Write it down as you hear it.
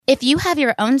If you have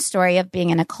your own story of being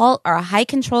in a cult or a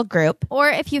high-control group, or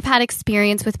if you've had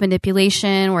experience with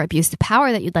manipulation or abuse of power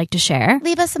that you'd like to share,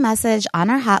 leave us a message on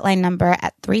our hotline number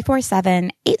at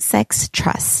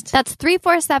 347-86-TRUST. That's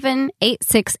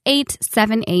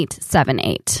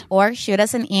 347-868-7878. Or shoot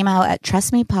us an email at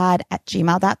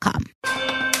trustmepod@gmail.com.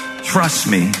 Trust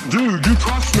me. Dude, you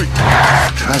trust me.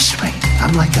 Trust me.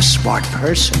 I'm like a smart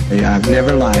person. Yeah, I've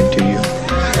never lied to you.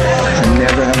 I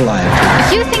never have lied to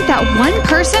you. If you think that one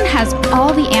person has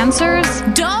all the answers,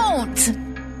 Don't!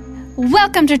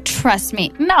 welcome to Trust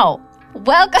Me. No.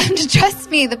 Welcome to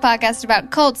Trust Me, the podcast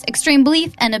about cults, extreme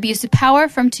belief, and abuse of power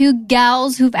from two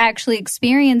gals who've actually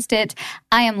experienced it.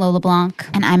 I am Lola Blanc.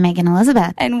 And I'm Megan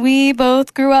Elizabeth. And we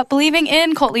both grew up believing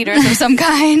in cult leaders of some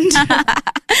kind.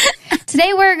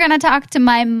 Today we're going to talk to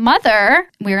my mother.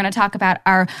 We're going to talk about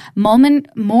our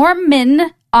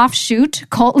Mormon offshoot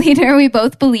cult leader we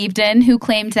both believed in, who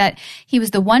claimed that he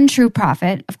was the one true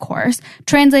prophet, of course,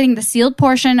 translating the sealed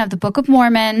portion of the Book of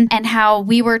Mormon, and how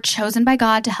we were chosen by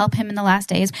God to help him in the last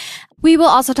days. We will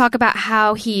also talk about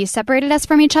how he separated us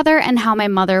from each other and how my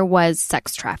mother was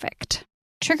sex trafficked.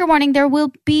 Trigger warning, there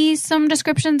will be some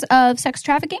descriptions of sex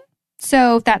trafficking.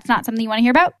 So if that's not something you want to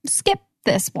hear about, skip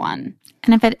this one.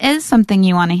 And if it is something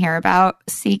you want to hear about,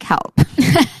 seek help.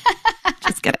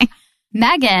 Just kidding.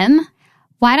 Megan,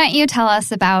 why don't you tell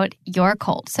us about your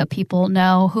cult so people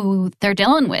know who they're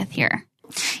dealing with here?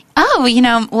 Oh,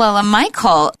 my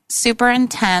cult, super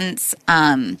intense,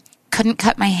 couldn't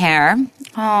cut my hair.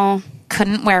 Oh.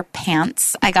 Couldn't wear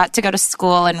pants. I got to go to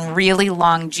school in really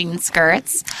long jean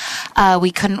skirts.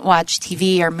 We couldn't watch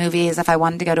TV or movies. If I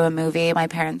wanted to go to a movie, my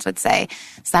parents would say,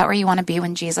 "Is that where you want to be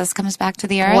when Jesus comes back to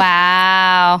the earth?"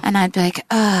 Wow. And I'd be like,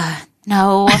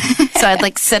 no. So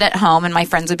I'd sit at home and my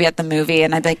friends would be at the movie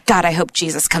and I'd be like, God, I hope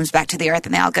Jesus comes back to the earth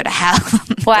and they all go to hell.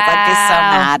 Wow. I'd be so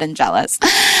mad and jealous.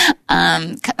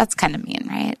 That's kind of mean,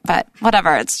 right? But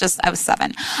whatever. It's just, I was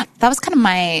 7. That was kind of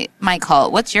my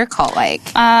cult. What's your cult like?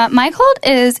 My cult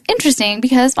is interesting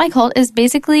because my cult is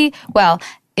basically,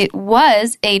 it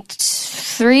was a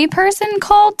 3-person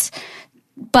cult,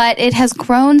 but it has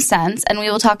grown since, and we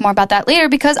will talk more about that later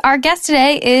because our guest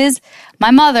today is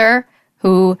my mother,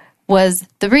 who was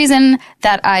the reason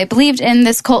that I believed in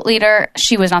this cult leader.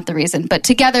 She was not the reason, but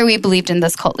together we believed in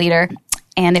this cult leader,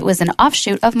 and it was an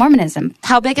offshoot of Mormonism.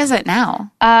 How big is it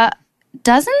now?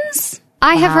 Dozens?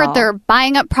 I have heard they're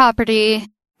buying up property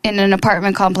in an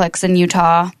apartment complex in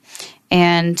Utah,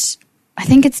 and I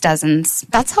think it's dozens.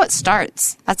 That's how it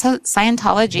starts. That's how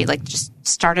Scientology just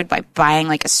started by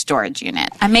buying a storage unit.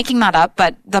 I'm making that up,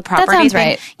 but the property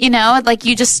thing, right. You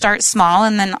just start small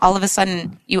and then all of a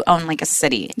sudden you own a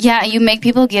city. Yeah, you make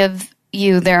people give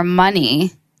you their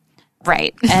money.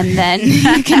 Right. And then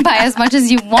you can buy as much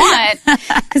as you want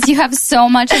because you have so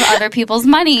much of other people's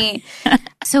money.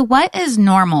 So what is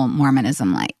normal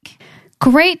Mormonism like?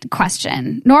 Great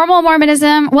question. Normal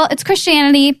Mormonism, well, it's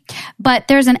Christianity, but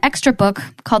there's an extra book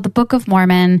called the Book of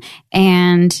Mormon,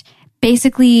 and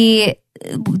basically,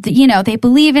 they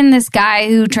believe in this guy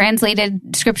who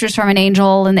translated scriptures from an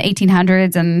angel in the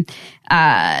 1800s, and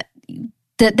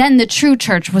then the true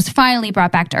church was finally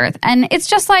brought back to earth. And it's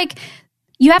just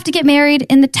you have to get married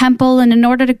in the temple, and in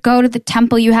order to go to the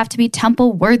temple, you have to be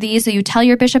temple worthy. So you tell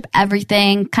your bishop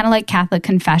everything, kind of like Catholic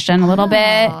confession a little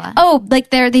bit. Oh, they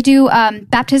do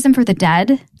baptism for the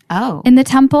dead. Oh, in the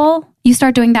temple, you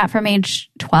start doing that from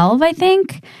age 12, I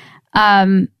think.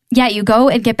 Yeah, you go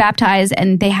and get baptized,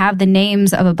 and they have the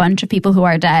names of a bunch of people who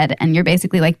are dead, and you're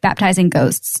basically baptizing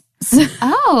ghosts.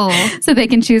 Oh, so they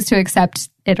can choose to accept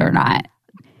it or not.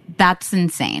 That's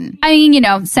insane. I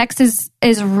mean, sex is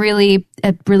really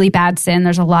a really bad sin.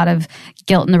 There's a lot of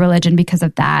guilt in the religion because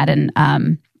of that. And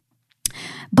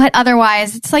but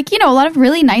otherwise, it's a lot of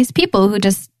really nice people who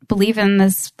just believe in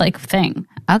this thing.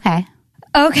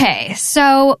 Okay,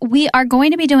 so we are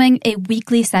going to be doing a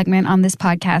weekly segment on this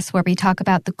podcast where we talk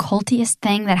about the cultiest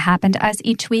thing that happened to us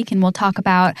each week, and we'll talk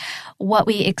about what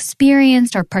we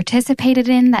experienced or participated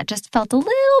in that just felt a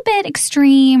little bit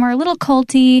extreme or a little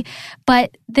culty.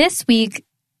 But this week,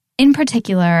 in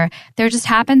particular, there just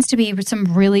happens to be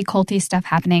some really culty stuff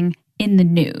happening in the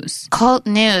news. Cult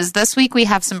news. This week we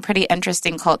have some pretty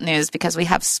interesting cult news because we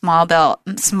have Small Bill.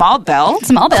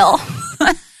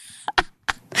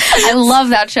 I love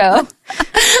that show.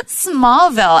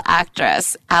 Smallville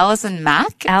actress, Allison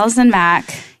Mack.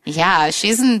 Yeah,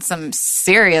 she's in some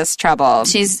serious trouble.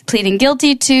 She's pleading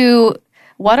guilty to,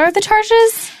 what are the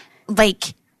charges?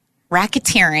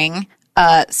 Racketeering,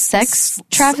 sex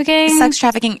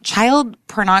trafficking, child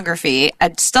pornography.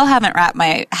 I still haven't wrapped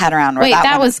my head around where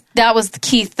that was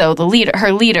Keith, though,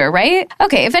 her leader, right?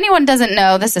 Okay, if anyone doesn't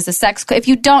know, this is a sex. If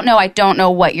you don't know, I don't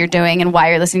know what you're doing and why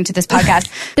you're listening to this podcast.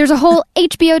 There's a whole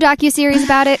HBO docuseries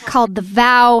about it called The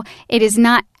Vow. It is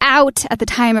not out at the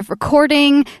time of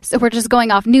recording, so we're just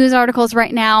going off news articles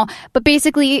right now. But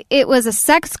basically, it was a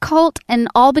sex cult in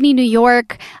Albany, New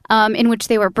York, in which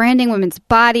they were branding women's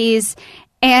bodies.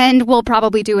 And we'll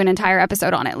probably do an entire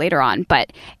episode on it later on.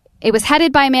 But it was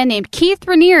headed by a man named Keith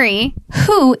Raniere,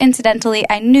 who, incidentally,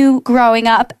 I knew growing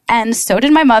up, and so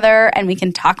did my mother, and we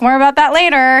can talk more about that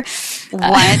later.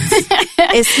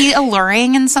 What? Is he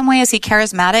alluring in some way? Is he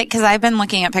charismatic? Because I've been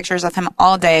looking at pictures of him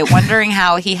all day, wondering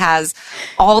how he has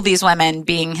all these women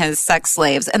being his sex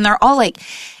slaves. And they're all like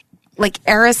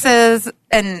heiresses,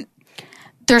 and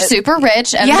they're super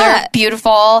rich and they're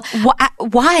beautiful.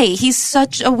 Why? He's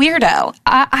such a weirdo.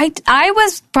 I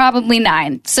was probably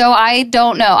 9, so I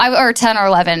don't know. Or 10 or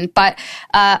 11, but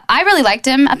I really liked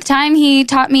him at the time. He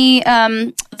taught me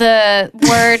the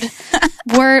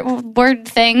word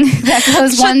thing that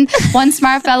goes one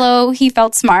smart fellow, he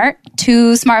felt smart.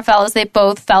 2 smart fellows, they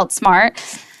both felt smart.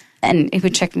 And he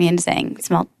would trick me into saying,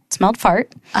 smelled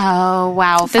fart. Oh,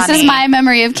 wow. This is my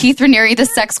memory of Keith Raniere, the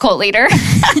sex cult leader.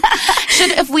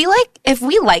 If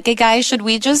we like a guy, should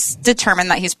we just determine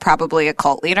that he's probably a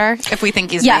cult leader if we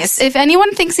think he's nice? Yes. If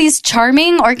anyone thinks he's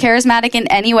charming or charismatic in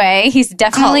any way, he's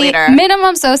definitely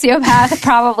minimum sociopath,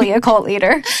 probably a cult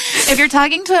leader. If you're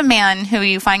talking to a man who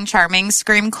you find charming,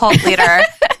 scream cult leader,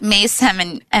 mace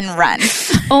him and run.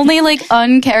 Only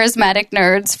uncharismatic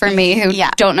nerds for me who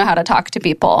don't know how to talk to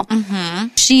people. Mm-hmm.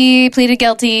 She pleaded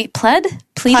guilty. Pled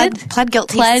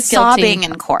guilty. Sobbing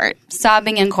in court.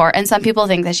 And some people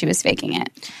think that she was faking it.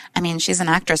 I mean, she's an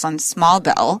actress on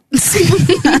Smallville.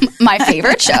 My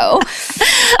favorite show.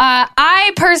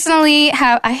 I personally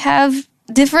have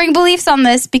differing beliefs on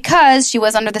this because she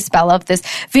was under the spell of this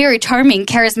very charming,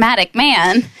 charismatic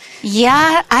man.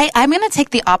 Yeah, I'm going to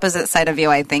take the opposite side of you,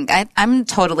 I think. I'm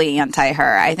totally anti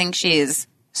her. I think she's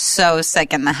so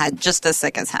sick in the head, just as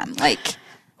sick as him.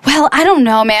 Well, I don't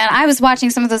know, man. I was watching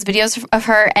some of those videos of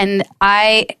her, and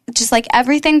I just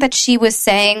everything that she was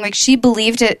saying, she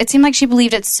believed it. It seemed like she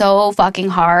believed it so fucking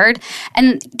hard.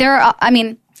 And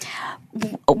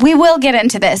we will get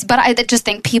into this, but I just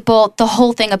think the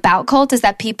whole thing about cult is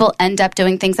that people end up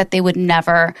doing things that they would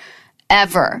never,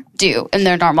 ever do in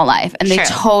their normal life. And they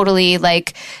totally,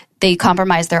 they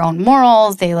compromise their own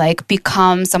morals. They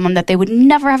become someone that they would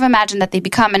never have imagined that they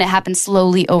become. And it happens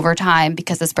slowly over time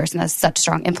because this person has such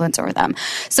strong influence over them.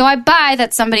 So I buy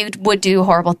that somebody would do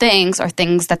horrible things or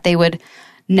things that they would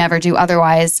never do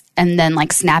otherwise and then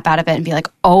snap out of it and be like,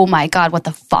 oh my God, what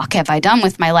the fuck have I done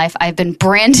with my life? I've been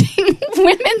branding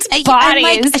women's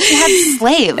bodies. She had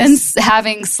slaves. And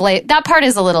having slaves. That part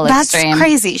is a little extreme. That's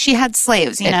crazy. She had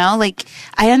slaves,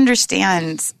 I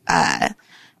understand.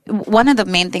 One of the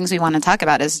main things we want to talk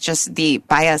about is just the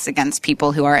bias against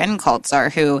people who are in cults or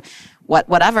who,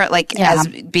 as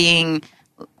being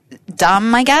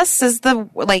dumb, I guess, is the,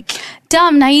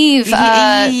 dumb, naive,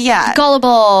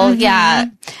 gullible,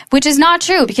 which is not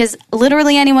true because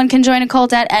literally anyone can join a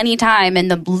cult at any time, and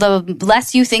the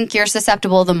less you think you're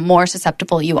susceptible, the more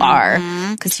susceptible you are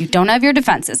because you don't have your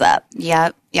defenses up.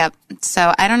 Yep.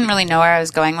 So I don't really know where I was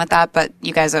going with that, but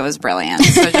you guys, it was brilliant.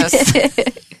 So just...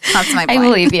 That's my point. I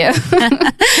believe you.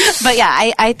 But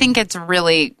yeah, I think it's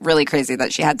really, really crazy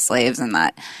that she had slaves and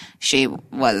that she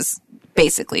was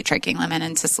basically tricking women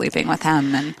into sleeping with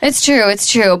him. And It's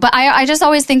true. But I just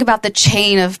always think about the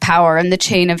chain of power and the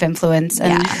chain of influence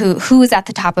and who is at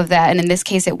the top of that. And in this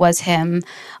case, it was him.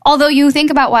 Although you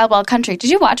think about Wild Wild Country. Did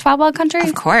you watch Wild Wild Country?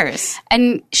 Of course.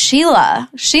 And Sheila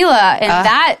in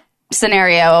that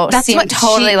scenario seemed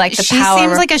totally like the power. She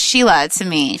seems like a Sheila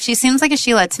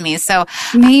to me. So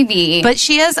maybe. But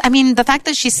she is, the fact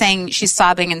that she's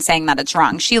sobbing and saying that it's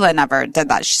wrong. Sheila never did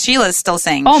that. Sheila's still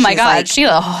saying, oh my God,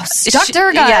 Sheila stuck to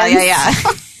her guns. Yeah.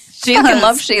 Fucking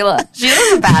love Sheila.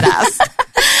 Sheila's a badass.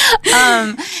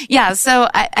 So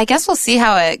I guess we'll see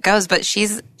how it goes, but she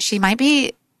might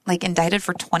be indicted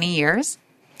for 20 years.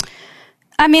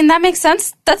 That makes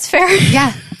sense. That's fair.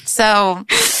 Yeah. So,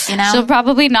 she'll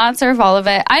probably not serve all of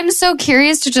it. I'm so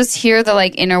curious to just hear the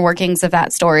inner workings of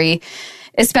that story,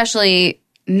 especially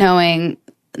knowing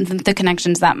the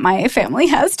connections that my family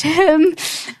has to him.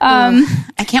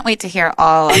 I can't wait to hear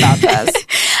all about this.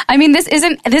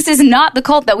 This is not the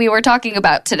cult that we were talking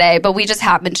about today, but we just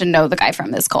happen to know the guy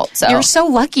from this cult. So you're so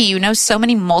lucky. You know so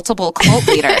many multiple cult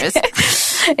leaders.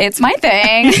 It's my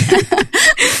thing.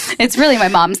 It's really my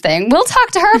mom's thing. We'll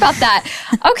talk to her about that.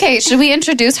 Okay, should we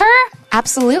introduce her?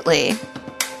 Absolutely.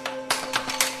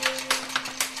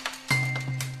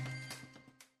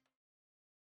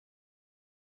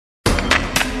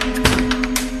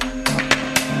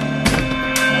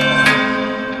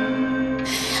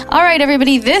 All right,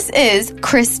 everybody, this is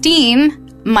Christine,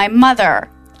 my mother.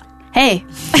 Hey.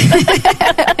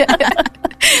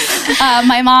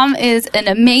 My mom is an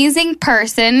amazing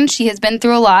person. She has been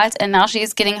through a lot, and now she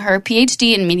is getting her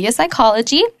PhD in media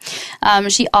psychology.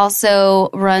 She also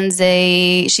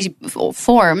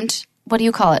formed, what do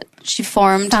you call it?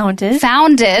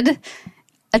 Founded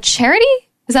a charity?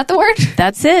 Is that the word?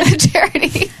 That's it. A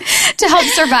charity to help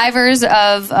survivors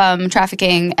of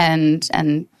trafficking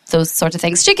and those sorts of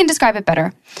things. She can describe it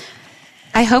better.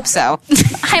 I hope so.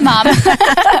 Hi, Mom.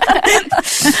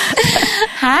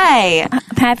 Hi.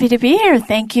 I'm happy to be here.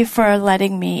 Thank you for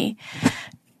letting me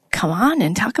come on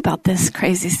and talk about this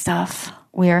crazy stuff.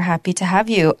 We are happy to have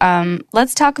you.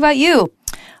 Let's talk about you.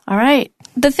 All right.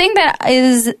 The thing that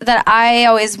I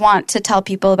always want to tell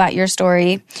people about your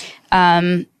story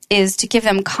is to give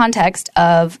them context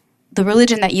of the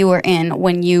religion that you were in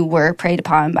when you were preyed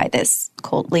upon by this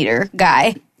cult leader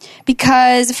guy.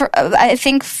 Because I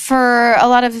think for a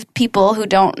lot of people who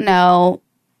don't know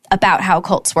about how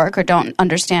cults work or don't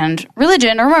understand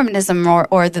religion or Mormonism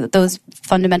or those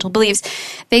fundamental beliefs,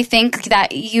 they think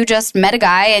that you just met a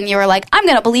guy and you were like, I'm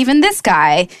going to believe in this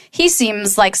guy. He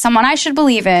seems like someone I should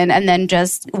believe in, and then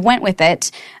just went with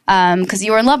it because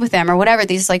you were in love with him or whatever,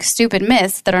 these like stupid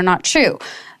myths that are not true.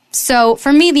 So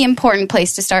for me, the important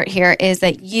place to start here is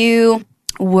that you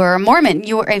were a Mormon.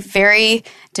 You were a very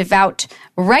devout,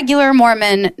 regular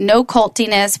Mormon, no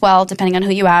cultiness, well, depending on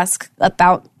who you ask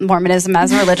about Mormonism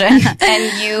as a religion.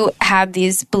 And you had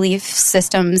these belief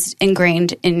systems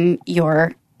ingrained in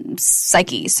your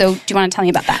psyche. So do you want to tell me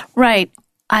about that? Right.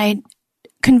 I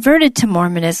converted to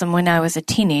Mormonism when I was a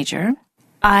teenager.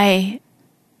 I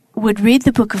would read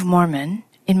the Book of Mormon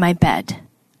in my bed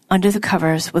under the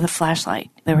covers with a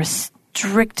flashlight. There were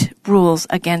strict rules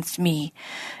against me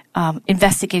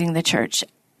investigating the church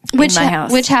in my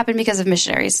house. Which happened because of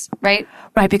missionaries, right?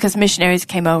 Right, because missionaries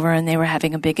came over and they were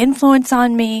having a big influence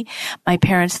on me. My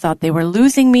parents thought they were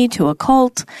losing me to a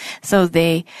cult, so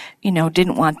they,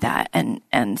 didn't want that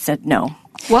and said no.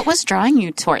 What was drawing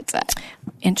you towards it?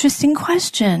 Interesting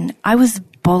question. I was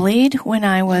bullied when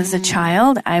I was a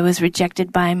child. I was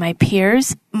rejected by my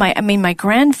peers. My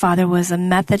grandfather was a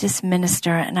Methodist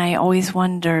minister, and I always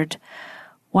wondered,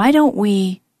 why don't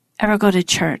we ever go to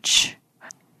church?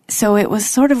 So it was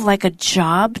sort of like a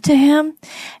job to him,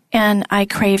 and I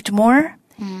craved more.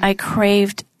 I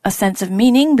craved a sense of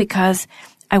meaning because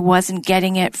I wasn't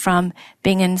getting it from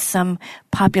being in some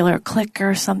popular clique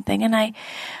or something. And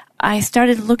I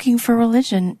started looking for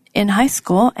religion in high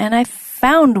school, and I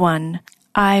found one.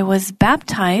 I was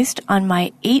baptized on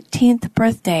my 18th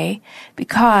birthday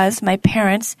because my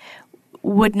parents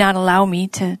would not allow me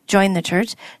to join the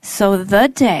church. So the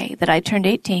day that I turned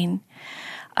 18,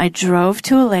 I drove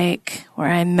to a lake where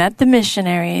I met the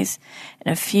missionaries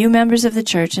and a few members of the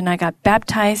church, and I got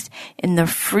baptized in the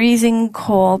freezing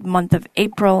cold month of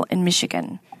April in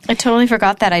Michigan. I totally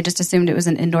forgot that. I just assumed it was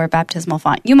an indoor baptismal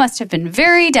font. You must have been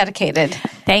very dedicated.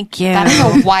 Thank you. That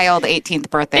is a wild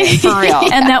 18th birthday, for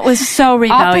real. And that was so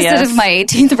rebellious. Opposite of my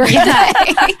 18th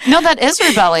birthday. No, that is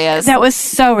rebellious. That was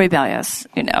so rebellious,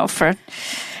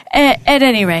 at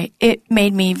any rate, it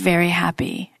made me very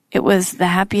happy. It was the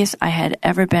happiest I had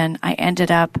ever been. I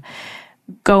ended up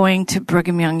going to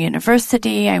Brigham Young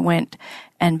University. I went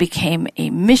and became a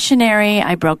missionary.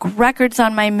 I broke records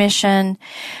on my mission.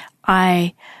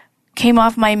 I came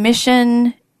off my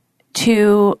mission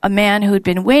to a man who'd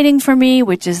been waiting for me,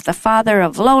 which is the father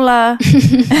of Lola.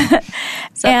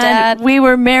 And we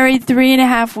were married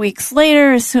 3.5 weeks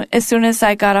later. As soon as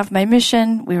I got off my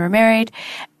mission, we were married,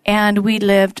 and we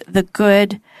lived the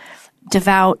good,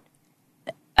 devout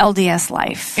LDS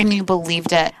life. And you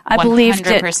believed it 100%. I believed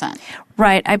it.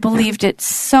 Right. I believed it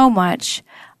so much.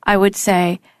 I would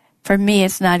say, for me,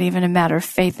 it's not even a matter of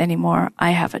faith anymore.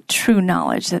 I have a true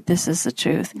knowledge that this is the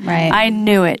truth. Right. I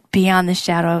knew it beyond the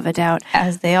shadow of a doubt.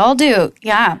 As they all do.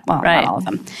 Yeah. Well, right. Not all of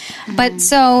them. But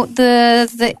so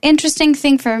the interesting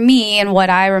thing for me and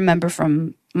what I remember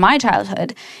from my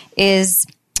childhood is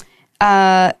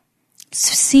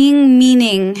seeing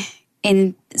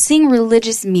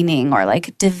religious meaning or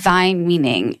like divine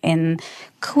meaning in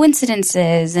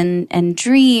coincidences and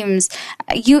dreams.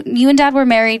 You and Dad were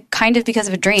married kind of because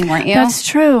of a dream, weren't you? That's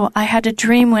true. I had a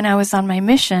dream when I was on my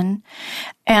mission,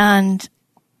 and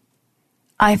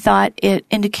I thought it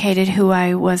indicated who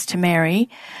I was to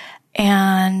marry.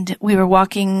 And we were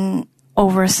walking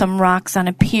over some rocks on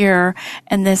a pier,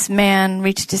 and this man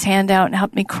reached his hand out and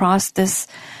helped me cross this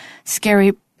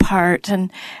scary part.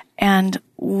 And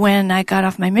when I got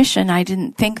off my mission, I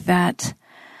didn't think that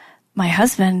my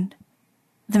husband,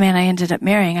 the man I ended up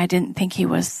marrying, I didn't think he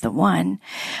was the one.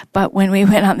 But when we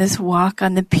went on this walk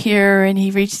on the pier and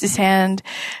he reached his hand,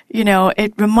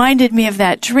 it reminded me of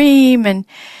that dream, and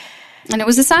it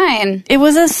was a sign. It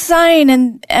was a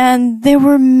sign, and there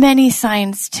were many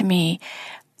signs to me.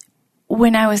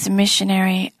 When I was a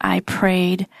missionary, I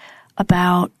prayed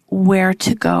about where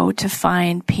to go to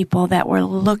find people that were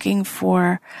looking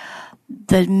for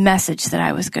the message that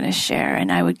I was going to share. And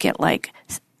I would get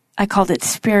I called it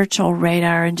spiritual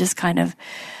radar, and just kind of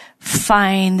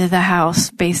find the house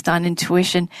based on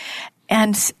intuition.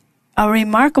 And a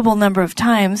remarkable number of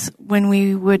times when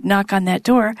we would knock on that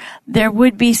door, there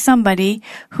would be somebody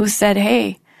who said,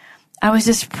 "Hey, I was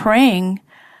just praying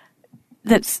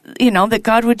that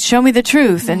God would show me the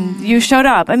truth, and you showed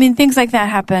up." I mean, things like that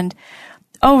happened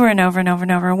over and over and over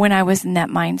and over when I was in that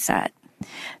mindset.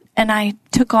 And I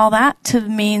took all that to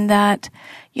mean that,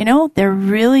 there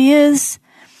really is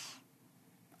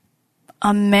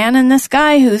a man in the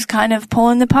sky who's kind of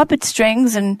pulling the puppet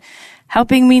strings and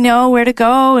helping me know where to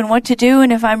go and what to do.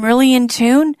 And if I'm really in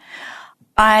tune,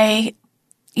 I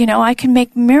can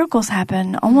make miracles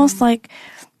happen. Almost like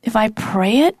if I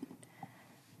pray it,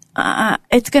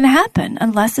 it's going to happen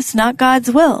unless it's not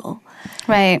God's will.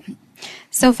 Right.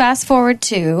 So fast forward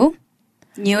to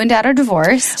you and Dad are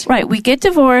divorced. Right. We get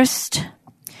divorced,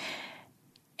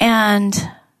 and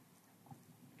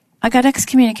I got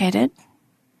excommunicated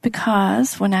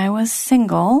because when I was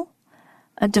single,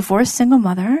 a divorced single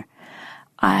mother,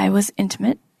 I was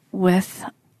intimate with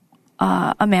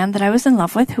a man that I was in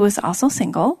love with who was also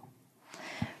single.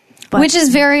 Which is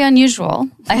very unusual,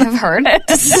 I have heard.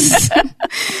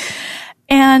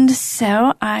 And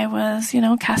so I was,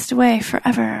 cast away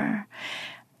forever.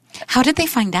 How did they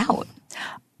find out?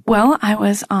 Well, I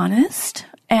was honest,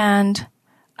 and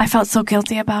I felt so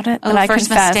guilty about it that I first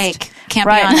confessed. Mistake. Can't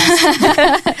be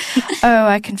honest.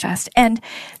 I confessed. And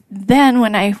then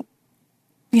when I,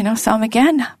 saw him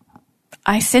again,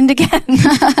 I sinned again. Been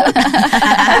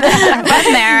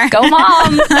there. Go,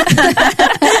 Mom.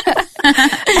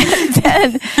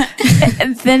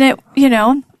 and then it,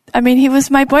 he was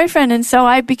my boyfriend, and so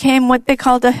I became what they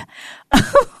called a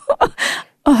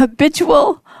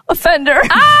habitual offender.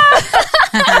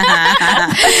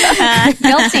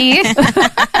 Guilty.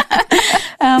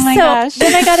 Oh my gosh.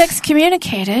 Then I got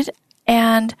excommunicated,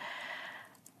 and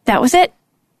that was it.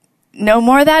 No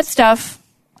more of that stuff.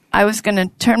 I was going to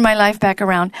turn my life back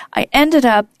around. I ended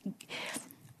up,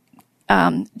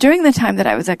 during the time that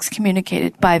I was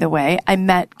excommunicated, by the way, I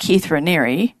met Keith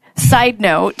Raniere. Side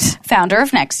note. Founder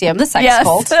of NXIVM, the sex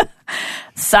cult.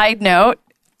 Side note.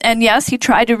 And yes, he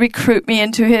tried to recruit me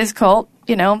into his cult.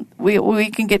 We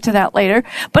can get to that later.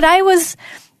 But I was,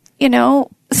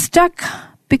 stuck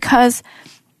because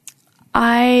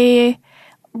I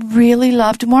really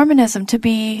loved Mormonism. To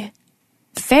be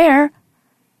fair,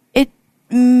 it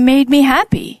made me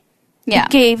happy. Yeah.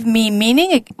 It gave me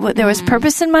meaning. There was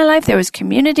purpose in my life. There was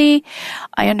community.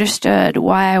 I understood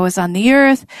why I was on the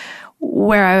earth,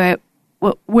 where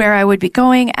I would be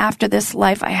going after this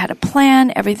life. I had a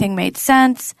plan. Everything made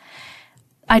sense.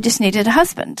 I just needed a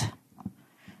husband.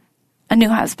 A new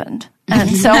husband. And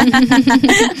so,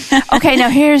 okay, now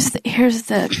here's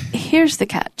the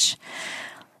catch.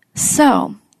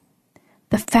 So,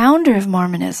 the founder of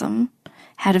Mormonism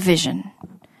had a vision.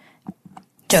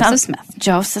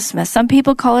 Joseph Smith. Some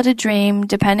people call it a dream,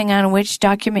 depending on which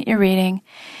document you're reading.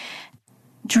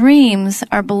 Dreams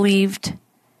are believed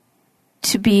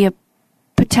to be a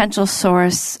potential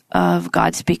source of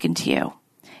God speaking to you,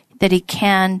 that he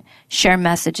can share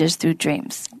messages through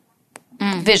dreams.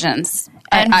 Visions.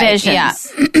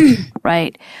 Visions.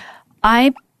 Right.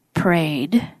 I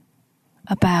prayed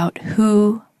about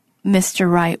who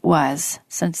Mr. Right was.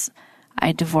 Since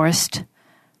I divorced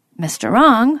Mr.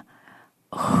 Wrong,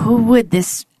 who would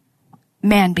this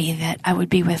man be that I would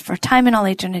be with for time and all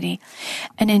eternity?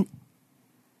 And in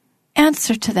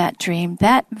answer to that dream,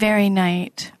 that very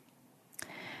night,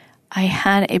 I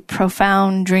had a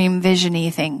profound dream vision-y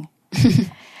thing.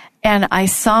 And I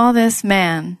saw this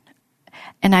man,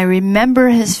 and I remember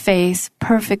his face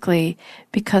perfectly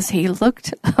because he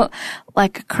looked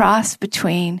like a cross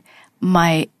between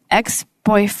my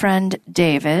ex-boyfriend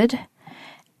David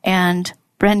and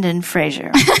Brendan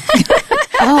Fraser.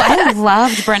 Oh, I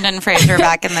loved Brendan Fraser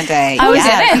back in the day. I was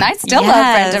in. I still love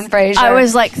Brendan Fraser. I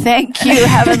was like, thank you,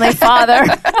 Heavenly Father.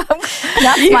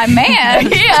 That's my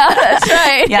man. Yeah, that's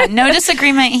right. Yeah, no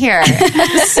disagreement here.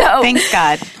 So thanks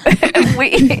God.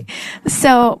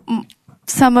 So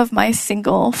some of my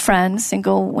single friends,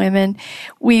 single women,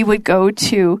 we would go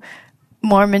to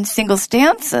Mormon singles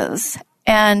dances,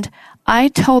 and I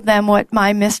told them what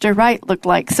my Mr. Right looked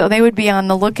like, so they would be on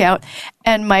the lookout.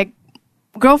 And my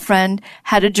girlfriend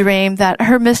had a dream that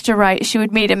her Mr. Right, she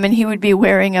would meet him and he would be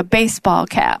wearing a baseball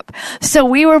cap. So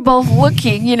we were both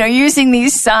looking, using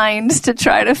these signs to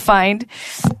try to find,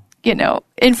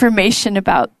 information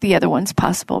about the other one's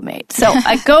possible mate. So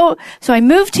I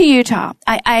moved to Utah.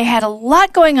 I had a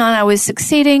lot going on. I was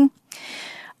succeeding.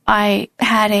 I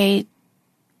had a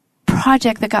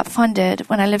project that got funded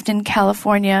when I lived in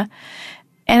California,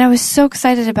 and I was so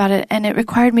excited about it, and it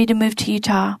required me to move to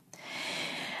Utah.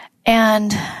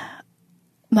 And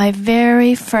my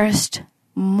very first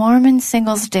Mormon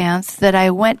singles dance that I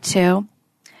went to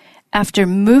after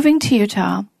moving to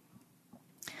Utah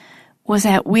was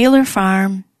at Wheeler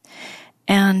Farm.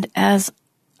 And as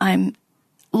I'm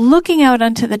looking out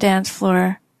onto the dance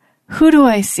floor, who do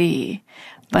I see?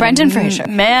 But Brendan Fraser.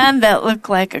 Man that looked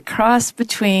like a cross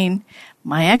between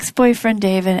my ex-boyfriend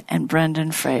David and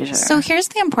Brendan Fraser. So here's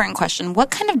the important question. What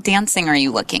kind of dancing are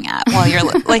you looking at while you're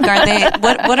like, are they,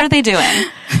 what are they doing?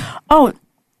 Oh,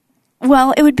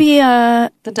 well, it would be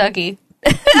The Dougie.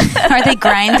 Are they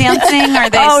grind dancing? Are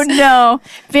they? Oh no.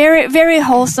 Very, very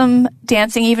wholesome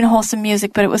dancing, even wholesome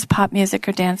music, but it was pop music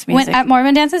or dance music. At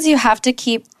Mormon dances, you have to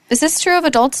keep, is this true of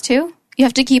adults too? You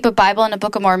have to keep a Bible and a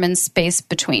Book of Mormon space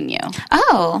between you.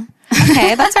 Oh,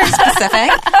 okay. That's very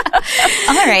specific.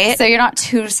 All right. So you're not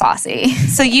too saucy.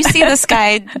 So you see this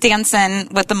guy dancing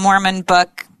with the Mormon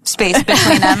book space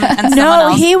between him and someone No,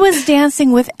 else. he was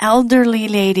dancing with elderly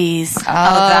ladies. Oh,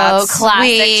 that's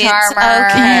classic sweet. charmer.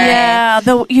 Okay.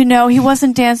 Yeah, he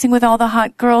wasn't dancing with all the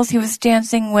hot girls. He was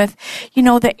dancing with, the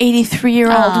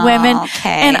 83-year-old women.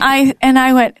 Okay. And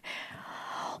I went,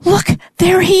 look,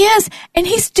 there he is, and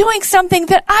he's doing something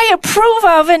that I approve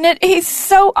of, and he's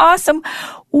so awesome.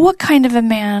 What kind of a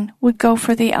man would go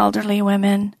for the elderly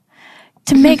women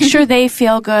to make sure they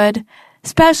feel good,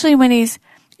 especially when he's,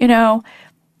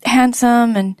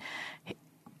 handsome? And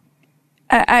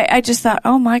I just thought,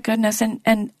 oh my goodness,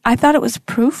 and I thought it was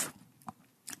proof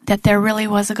that there really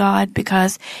was a God,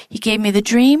 because he gave me the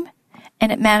dream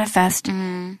and it manifested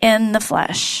in the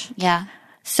flesh. Yeah.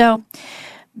 So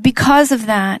because of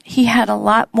that, he had a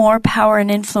lot more power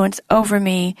and influence over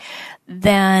me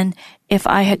than if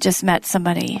I had just met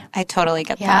somebody. I totally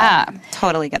get that.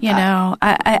 Totally get that.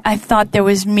 I thought there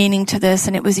was meaning to this,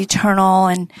 and it was eternal.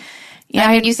 And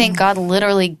you think God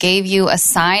literally gave you a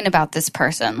sign about this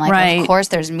person. Like, Right. Of course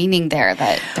there's meaning there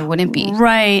that there wouldn't be.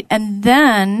 Right. And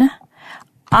then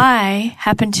I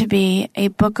happened to be a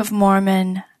Book of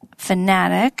Mormon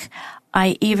fanatic.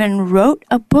 I even wrote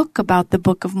a book about the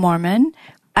Book of Mormon.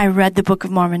 I read the Book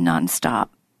of Mormon nonstop,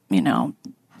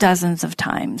 dozens of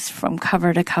times from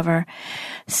cover to cover.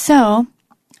 So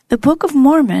the Book of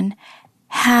Mormon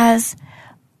has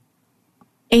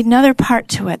another part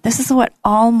to it. This is what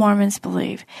all Mormons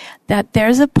believe, that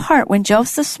there's a part when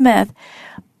Joseph Smith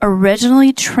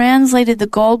originally translated the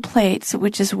gold plates,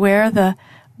 which is where the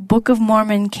Book of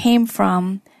Mormon came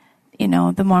from,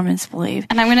 the Mormons believe.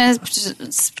 And I'm going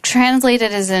to translate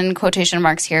it as in quotation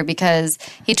marks here, because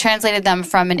he translated them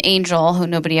from an angel who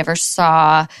nobody ever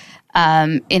saw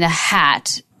in a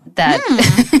hat. That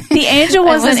The angel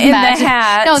wasn't in the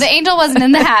hat. No, the angel wasn't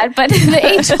in the hat, but the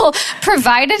angel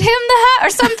provided him the hat or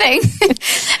something.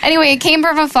 Anyway, it came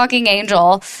from a fucking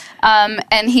angel,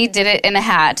 and he did it in a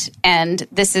hat, and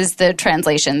this is the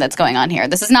translation that's going on here.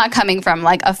 This is not coming from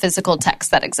like a physical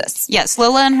text that exists. Yes,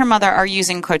 Lila and her mother are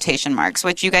using quotation marks,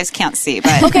 which you guys can't see.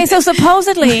 But Okay, so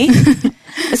supposedly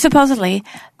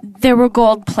there were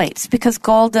gold plates, because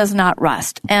gold does not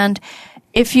rust. And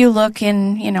if you look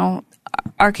in,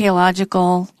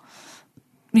 archaeological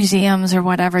museums or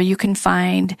whatever, you can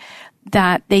find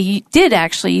that they did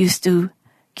actually used to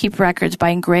keep records by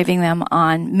engraving them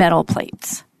on metal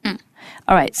plates.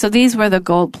 All right, so these were the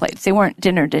gold plates. They weren't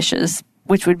dinner dishes,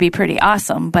 which would be pretty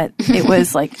awesome, but it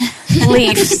was like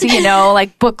leaves,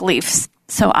 like book leaves.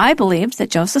 So I believed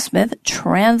that Joseph Smith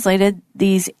translated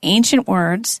these ancient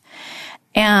words,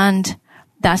 and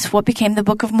that's what became the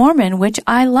Book of Mormon, which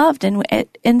I loved, and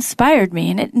it inspired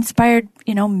me, and it inspired,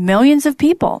 millions of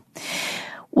people.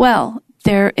 Well,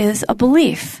 there is a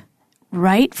belief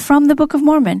right from the Book of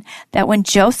Mormon that when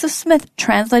Joseph Smith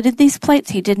translated these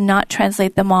plates, he did not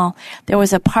translate them all. There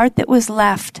was a part that was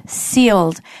left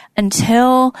sealed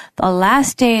until the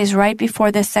last days right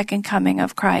before the second coming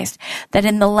of Christ. That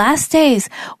in the last days,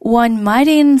 one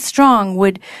mighty and strong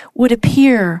would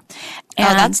appear.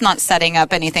 And that's not setting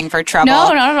up anything for trouble.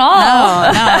 No, not at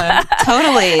all. No,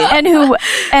 totally.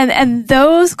 and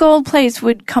those gold plates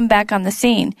would come back on the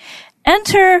scene.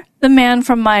 Enter the man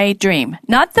from my dream.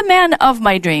 Not the man of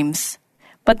my dreams,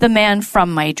 but the man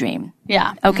from my dream.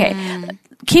 Yeah. Okay.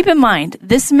 keep in mind,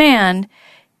 this man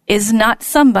is not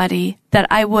somebody that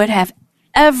I would have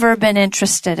ever been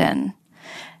interested in.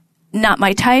 Not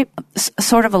my type,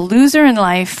 sort of a loser in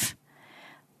life.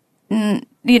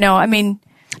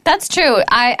 That's true.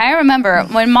 I remember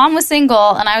when Mom was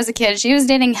single and I was a kid, she was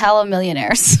dating hella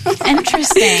millionaires.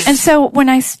 Interesting. And so when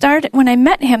I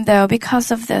met him, though,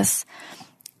 because of this,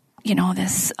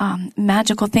 this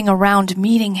magical thing around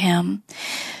meeting him,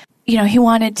 he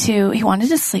wanted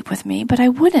to sleep with me, but I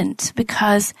wouldn't,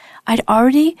 because I'd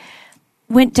already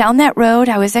went down that road.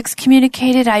 I was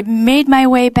excommunicated. I made my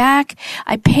way back.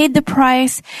 I paid the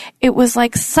price. It was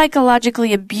like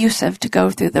psychologically abusive to go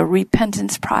through the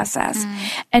repentance process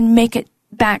and make it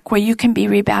back where you can be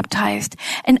rebaptized.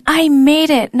 And I made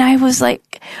it, and I was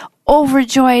like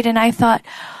overjoyed, and I thought,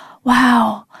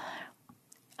 wow,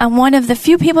 I'm one of the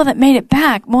few people that made it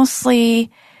back.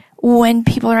 Mostly when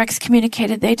people are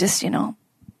excommunicated, they just,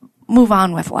 move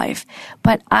on with life.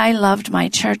 But I loved my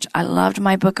church. I loved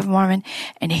my Book of Mormon.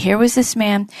 And here was this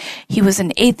man. He was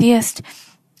an atheist.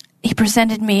 He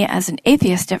presented me as an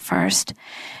atheist at first,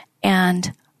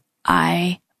 and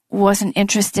I wasn't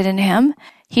interested in him.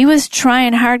 He was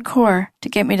trying hardcore to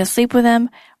get me to sleep with him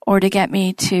or to get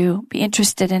me to be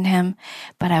interested in him,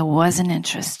 but I wasn't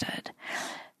interested.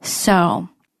 So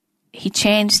he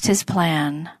changed his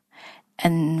plan.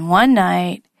 And one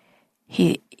night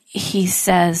he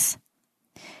says,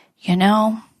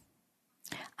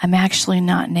 I'm actually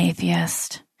not an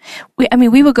atheist.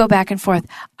 We would go back and forth.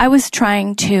 I was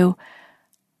trying to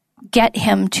get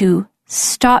him to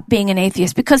stop being an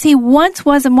atheist because he once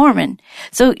was a Mormon.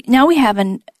 So now we have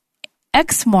an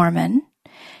ex-Mormon,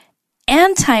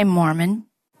 anti-Mormon,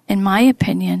 in my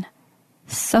opinion,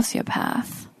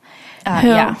 sociopath.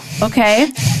 Yeah.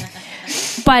 Okay.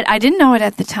 But I didn't know it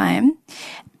at the time.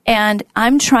 And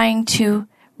I'm trying to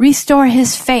restore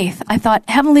his faith. I thought,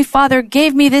 Heavenly Father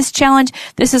gave me this challenge.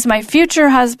 This is my future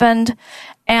husband,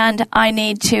 and I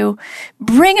need to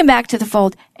bring him back to the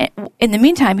fold. In the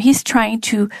meantime, he's trying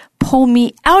to pull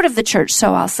me out of the church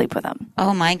so I'll sleep with him.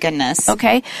 Oh, my goodness.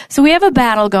 Okay? So we have a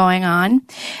battle going on,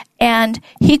 and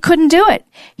he couldn't do it.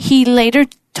 He later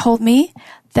told me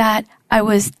that I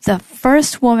was the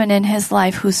first woman in his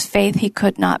life whose faith he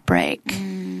could not break.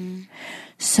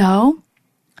 So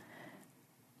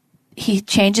he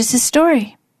changes his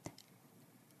story.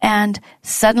 And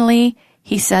suddenly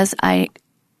he says,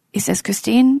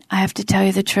 Christine, I have to tell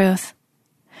you the truth.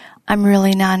 I'm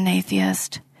really not an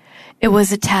atheist. It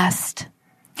was a test.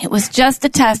 It was just a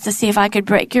test to see if I could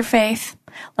break your faith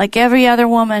like every other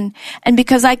woman. And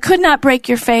because I could not break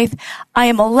your faith, I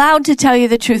am allowed to tell you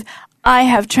the truth. I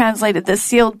have translated the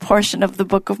sealed portion of the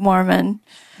Book of Mormon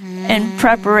in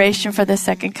preparation for the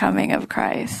second coming of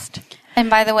Christ. And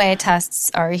by the way,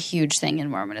 tests are a huge thing in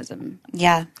Mormonism.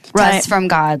 Yeah. Right. Tests from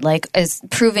God, is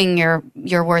proving your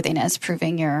worthiness,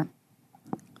 proving your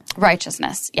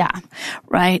righteousness. Yeah.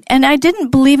 Right. And I didn't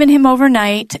believe in him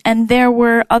overnight, and there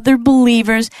were other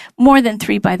believers, more than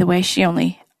 3, by the way. She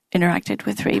only interacted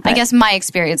with 3. I guess my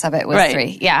experience of it was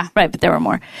 3. Yeah. Right, but there were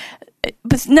more.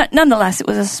 But nonetheless, it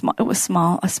was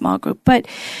a small group. But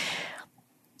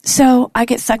so I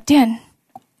get sucked in.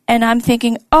 And I'm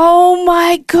thinking, oh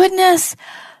my goodness,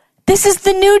 this is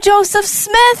the new Joseph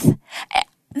Smith.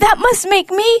 That must make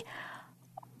me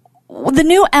the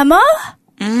new Emma,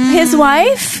 his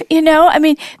wife,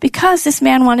 because this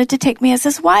man wanted to take me as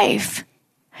his wife.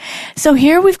 So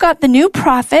here we've got the new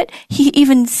prophet. He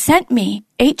even sent me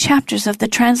 8 chapters of the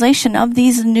translation of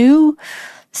these new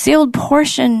sealed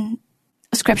portion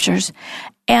scriptures.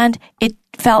 And it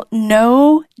felt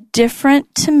no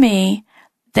different to me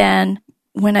than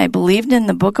when I believed in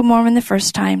the Book of Mormon the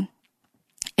first time.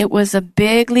 It was a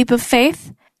big leap of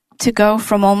faith to go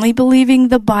from only believing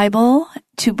the Bible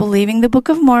to believing the Book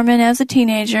of Mormon as a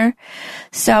teenager.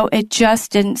 So it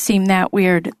just didn't seem that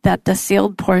weird that the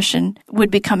sealed portion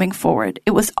would be coming forward.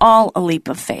 It was all a leap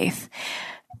of faith,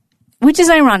 which is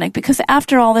ironic because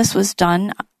after all this was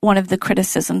done, one of the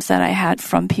criticisms that I had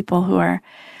from people who are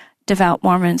devout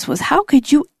Mormons was, how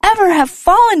could you ever have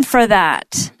fallen for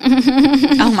that?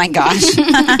 Oh my gosh.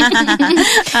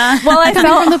 Well, I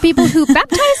felt from the people who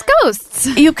baptize ghosts.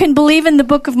 You can believe in the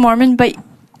Book of Mormon, but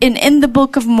in the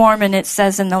Book of Mormon, it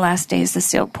says in the last days the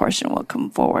sealed portion will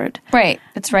come forward. Right.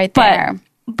 It's right there.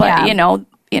 But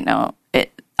yeah.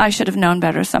 I should have known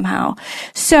better somehow.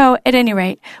 So at any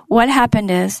rate, what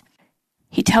happened is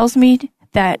he tells me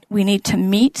that we need to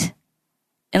meet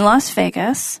in Las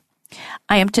Vegas.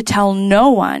 I am to tell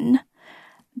no one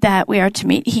that we are to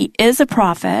meet. He is a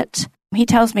prophet. He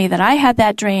tells me that I had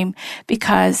that dream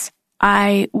because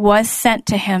I was sent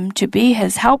to him to be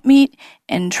his helpmeet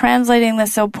in translating the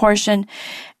sealed portion.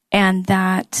 and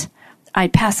that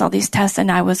I'd pass all these tests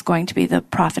and I was going to be the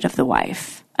prophet of the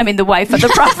wife. I mean, the wife of the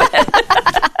prophet.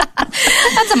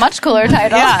 That's a much cooler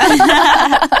title.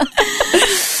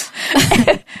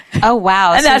 Oh,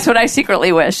 wow. And that's what I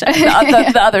secretly wish.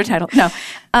 The other title. No.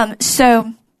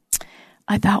 So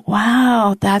I thought,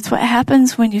 wow, that's what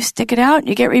happens when you stick it out and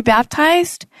you get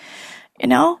rebaptized.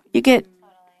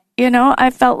 I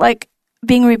felt like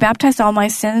being rebaptized, all my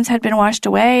sins had been washed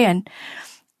away. And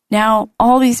now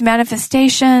all these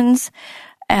manifestations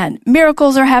and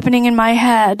miracles are happening in my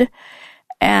head.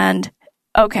 And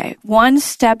okay, one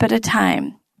step at a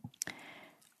time,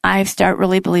 I start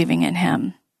really believing in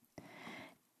him.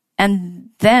 And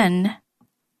then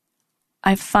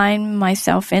I find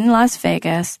myself in Las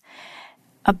Vegas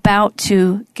about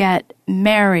to get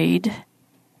married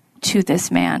to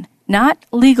this man. Not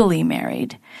legally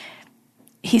married.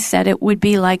 He said it would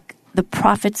be like the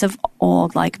prophets of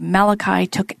old, like Malachi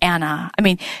took Anna. I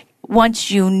mean,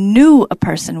 once you knew a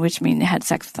person, which means had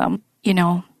sex with them,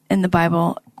 in the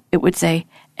Bible, it would say,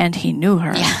 and he knew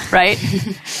her, right?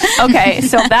 Okay,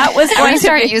 so that was going to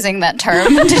start using that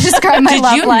term to describe my love life.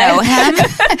 Did you know him?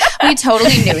 We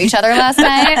totally knew each other last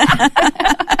night.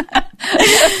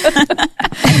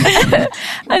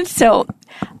 And so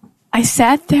I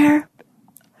sat there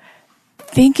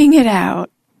thinking it out,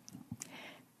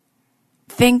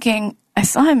 thinking I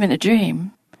saw him in a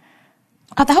dream.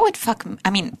 Oh, that would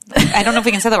I don't know if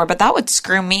we can say that word, but that would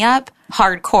screw me up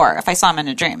hardcore if I saw him in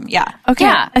a dream. Yeah. Okay.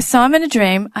 Yeah. I saw him in a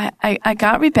dream. I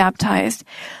got rebaptized.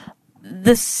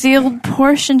 The sealed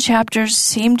portion chapters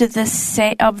seemed of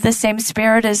the same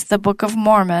spirit as the Book of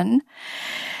Mormon.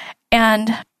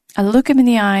 And I look him in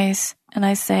the eyes and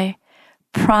I say,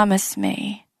 promise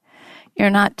me you're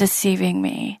not deceiving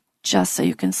me just so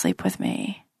you can sleep with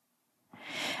me.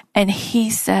 And he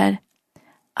said,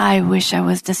 I wish I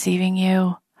was deceiving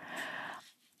you.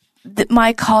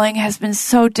 My calling has been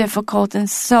so difficult and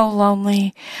so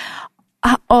lonely.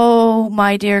 Oh,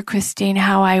 my dear Christine,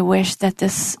 how I wish that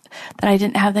I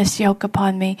didn't have this yoke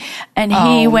upon me. And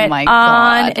he went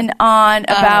on and on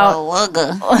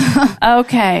about,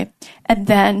 okay. And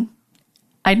then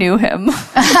I knew him.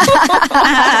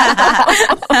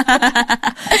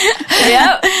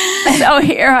 Yep. So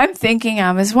here I'm thinking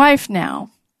I'm his wife now.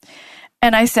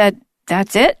 And I said,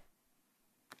 that's it?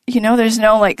 There's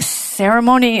no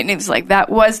ceremony. And he was like, that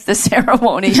was the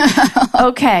ceremony.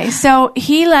 Okay. So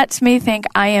he lets me think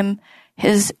I am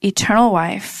his eternal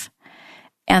wife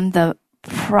and the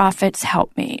prophets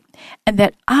help me and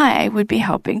that I would be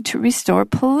helping to restore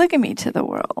polygamy to the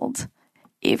world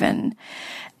even.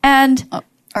 And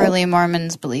early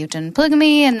Mormons believed in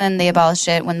polygamy and then they abolished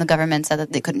it when the government said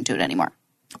that they couldn't do it anymore.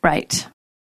 Right.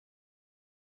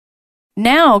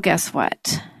 Now, guess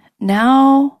what?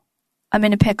 Now I'm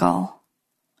in a pickle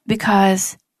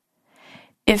because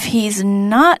if he's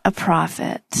not a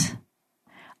prophet,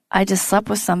 I just slept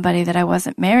with somebody that I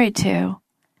wasn't married to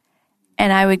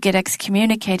and I would get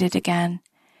excommunicated again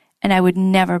and I would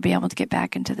never be able to get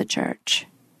back into the church.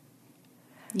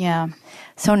 Yeah.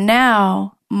 So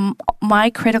now my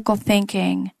critical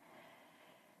thinking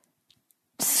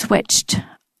switched.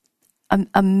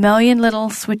 A million little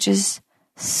switches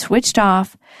switched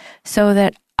off so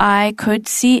that I could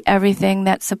see everything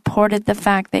that supported the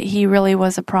fact that he really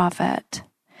was a prophet.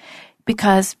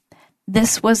 Because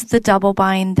this was the double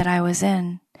bind that I was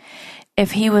in.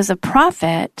 If he was a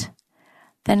prophet,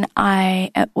 then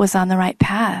I was on the right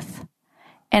path.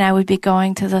 And I would be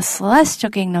going to the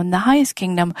celestial kingdom, the highest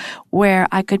kingdom, where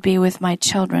I could be with my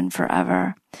children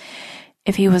forever.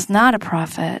 If he was not a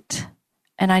prophet,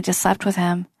 and I just slept with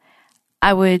him,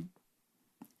 I would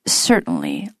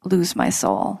certainly lose my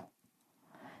soul.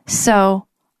 So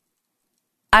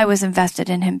I was invested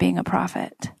in him being a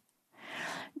prophet.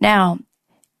 Now,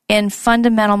 in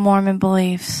fundamental Mormon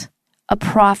beliefs, a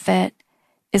prophet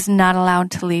is not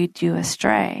allowed to lead you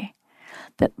astray.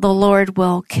 That the Lord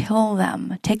will kill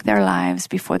them, take their lives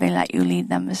before they let you lead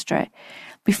them astray,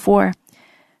 before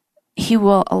he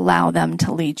will allow them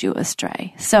to lead you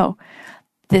astray. So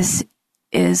this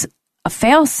is a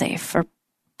failsafe for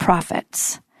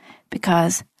prophets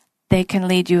because they can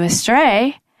lead you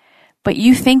astray, but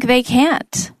you think they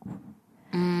can't.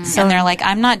 So, and they're like,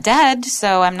 I'm not dead,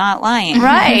 so I'm not lying.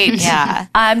 Right. Yeah.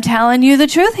 I'm telling you the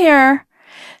truth here.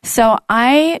 So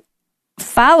I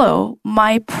follow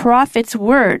my prophet's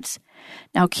words.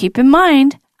 Now keep in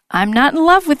mind, I'm not in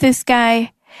love with this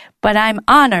guy, but I'm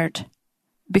honored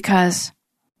because,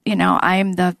 I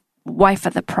am the wife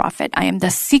of the prophet. I am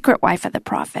the secret wife of the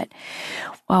prophet.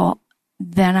 Well,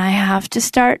 then I have to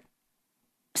start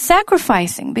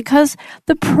sacrificing because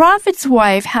the prophet's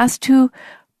wife has to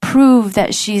prove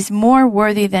that she's more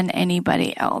worthy than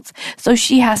anybody else. So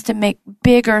she has to make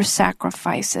bigger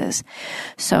sacrifices.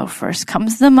 So first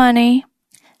comes the money,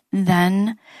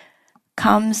 then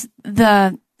comes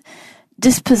the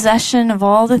dispossession of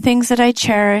all the things that I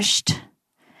cherished.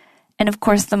 And of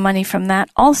course, the money from that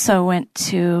also went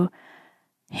to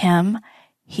him.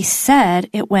 He said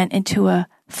it went into a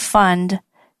fund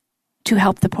to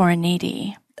help the poor and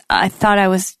needy. I thought I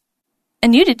was,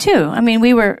 and you did too. I mean,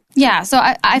 we were. Yeah, so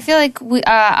I feel like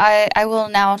I will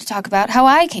now talk about how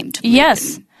I came to believe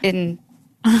Yes. in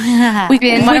We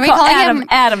what are we call calling Adam, him?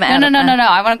 Adam. No.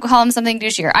 I want to call him something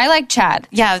douchier. I like Chad.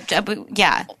 Yeah,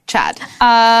 Chad.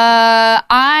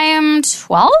 I'm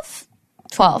 12,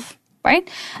 right?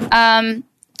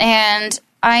 And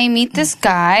I meet this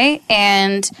guy,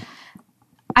 and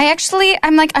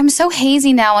I'm so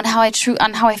hazy now on how I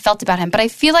felt about him, but I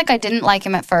feel like I didn't like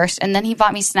him at first, and then he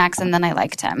bought me snacks, and then I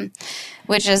liked him,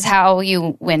 which is how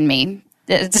you win me.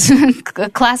 It's a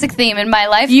classic theme in my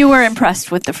life. You were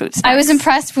impressed with the fruit snacks. I was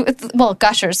impressed with,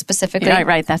 Gushers specifically. Yeah,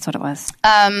 right, that's what it was.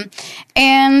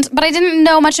 But I didn't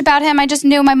know much about him. I just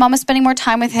knew my mom was spending more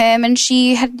time with him, and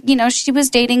she had, she was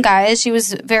dating guys. She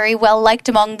was very well liked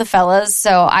among the fellas,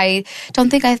 so I don't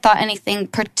think I thought anything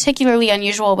particularly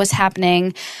unusual was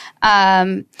happening.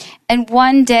 And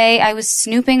one day I was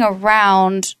snooping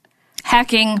around,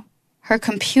 Hacking. her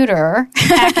computer.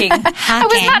 Hacking. I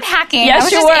was not hacking. Yes, I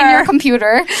was you just were. in your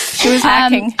computer. She was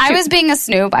hacking. I was being a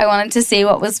snoop. I wanted to see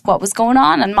what was going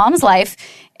on in Mom's life,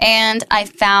 and I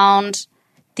found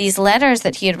these letters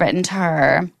that he had written to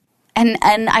her, and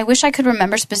I wish I could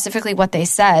remember specifically what they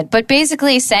said, but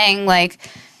basically saying like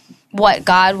what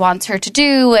God wants her to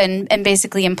do, and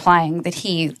basically implying that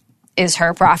he is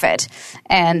her prophet.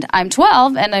 And I'm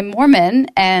 12, and I'm Mormon,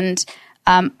 and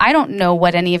I don't know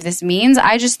what any of this means.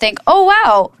 I just think, oh,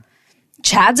 wow,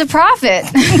 Chad's a prophet.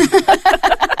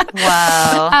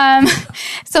 Wow.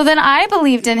 So then I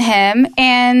believed in him,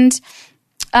 and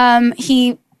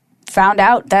he found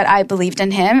out that I believed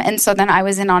in him, and so then I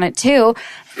was in on it too.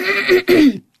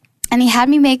 And he had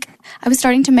me I was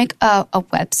starting to make a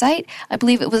website. I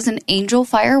believe it was an Angel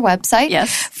Fire website.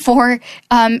 Yes. For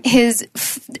his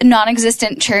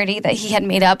non-existent charity that he had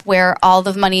made up, where all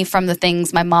the money from the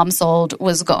things my mom sold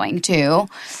was going to.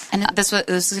 And this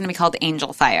is going to be called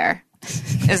Angel Fire.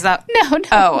 Is that? No.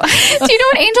 Oh. Do you know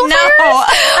what Angel Fire is?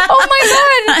 Oh my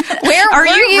God. Where Are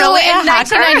were you really a in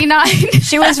hacker? 1999?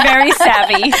 She was very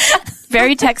savvy.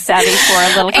 Very tech savvy for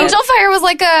a little kid. Angel Fire was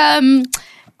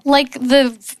like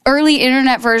the early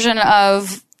internet version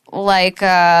of what's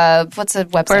a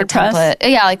website WordPress? template?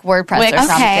 Yeah, like WordPress or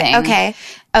something.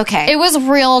 Okay. It was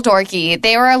real dorky.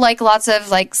 They were like lots of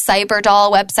like cyber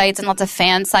doll websites and lots of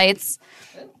fan sites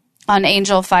on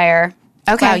Angel Fire.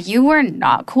 Okay. Wow, you were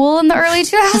not cool in the early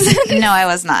 2000s. No, I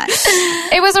was not.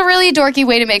 It was a really dorky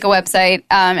way to make a website,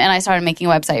 and I started making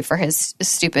a website for his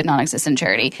stupid non-existent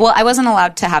charity. Well, I wasn't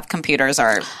allowed to have computers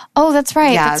or Oh, that's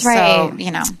right. yeah, that's right. so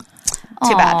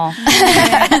too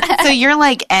bad. So you're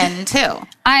like N too.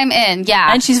 I'm in,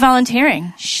 yeah. And she's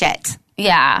volunteering. Shit.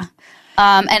 Yeah.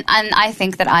 And I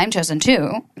think that I'm chosen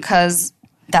too, because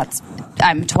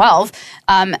I'm 12.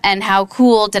 And how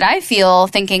cool did I feel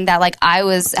thinking that like I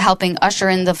was helping usher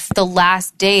in the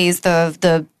last days,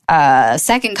 the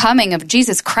second coming of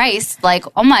Jesus Christ. Like,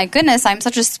 oh my goodness, I'm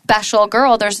such a special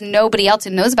girl. There's nobody else who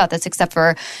knows about this except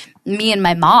for me and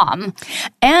my mom.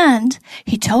 And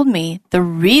he told me the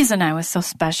reason I was so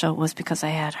special was because I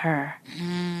had her.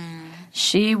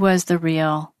 She was the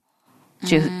real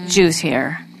Jews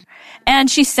here.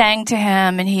 And she sang to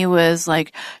him, and he was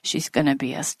like, she's going to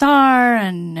be a star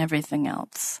and everything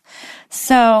else.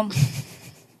 So, okay.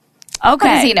 How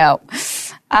does he know?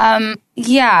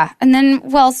 Yeah. And then,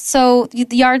 so the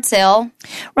yard sale.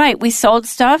 Right. We sold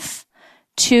stuff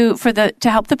to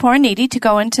help the poor and needy to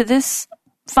go into this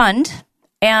fund.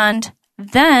 And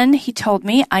then he told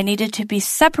me I needed to be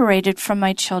separated from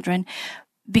my children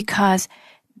because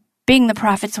being the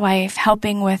prophet's wife,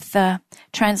 helping with the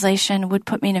translation would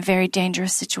put me in a very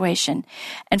dangerous situation.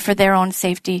 And for their own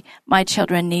safety, my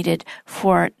children needed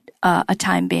for a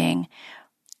time being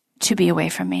to be away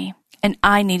from me. And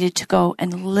I needed to go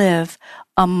and live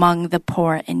among the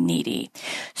poor and needy.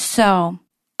 So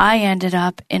I ended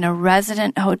up in a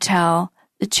resident hotel.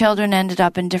 The children ended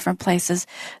up in different places.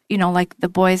 You know, like the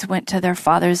boys went to their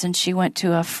fathers and she went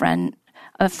to a friend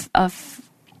of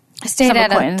I stayed some at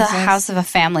the acquaintances house of a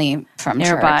family from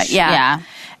nearby. church. Yeah.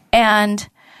 And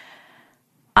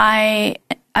I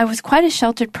was quite a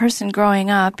sheltered person growing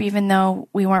up, even though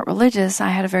we weren't religious. I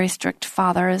had a very strict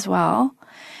father as well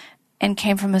and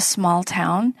came from a small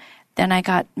town. Then I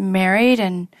got married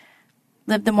and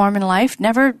lived the Mormon life,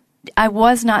 never I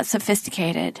was not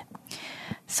sophisticated.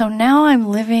 So now I'm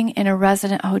living in a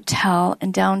resident hotel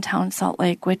in downtown Salt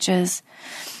Lake, which is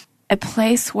a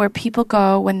place where people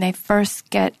go when they first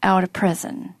get out of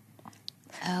prison.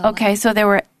 Oh. Okay, so there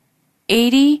were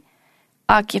 80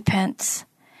 occupants,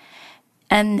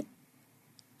 and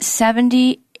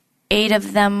 78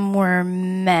 of them were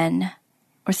men,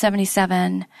 or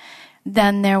 77.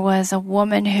 Then there was a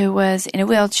woman who was in a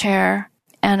wheelchair,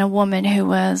 and a woman who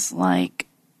was like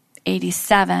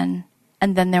 87,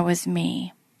 and then there was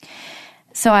me.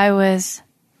 So I was,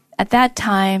 at that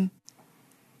time,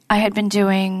 I had been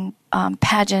doing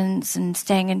pageants and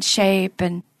staying in shape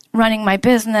and running my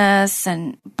business,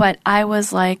 but I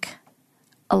was like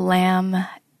a lamb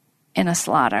in a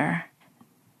slaughter.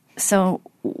 So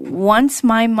once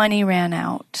my money ran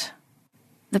out,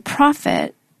 the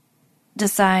prophet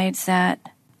decides that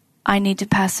I need to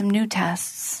pass some new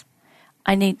tests.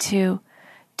 I need to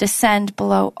descend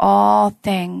below all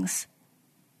things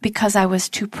because I was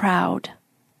too proud.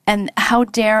 And how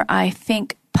dare I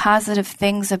think positive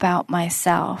things about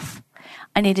myself?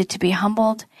 I needed to be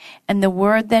humbled, and the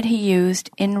word that he used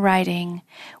in writing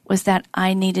was that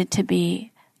I needed to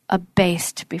be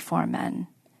abased before men.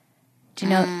 Do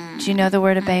you know the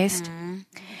word abased?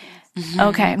 Mm-hmm.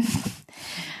 Okay.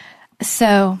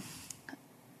 So,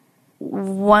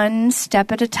 one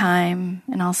step at a time,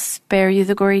 and I'll spare you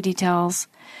the gory details,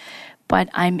 but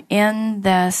I'm in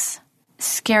this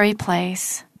scary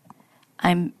place.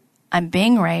 I'm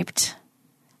being raped.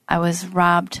 I was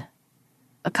robbed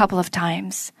a couple of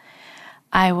times.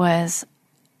 I was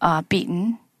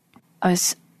beaten. I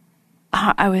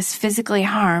was physically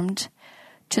harmed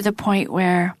to the point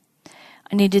where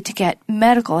I needed to get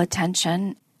medical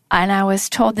attention. And I was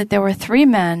told that there were 3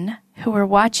 men who were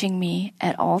watching me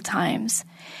at all times.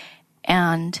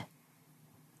 And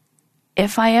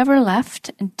if I ever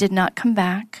left and did not come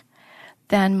back,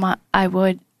 then I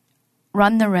would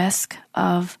run the risk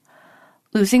of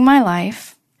losing my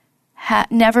life,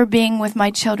 never being with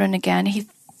my children again. He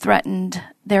threatened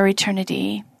their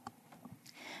eternity.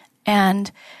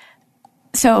 And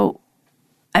so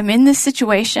I'm in this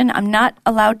situation. I'm not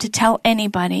allowed to tell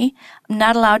anybody. I'm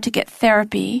not allowed to get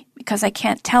therapy because I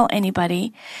can't tell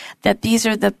anybody that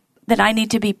that I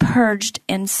need to be purged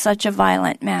in such a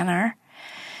violent manner.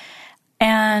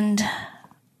 And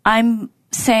I'm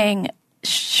saying,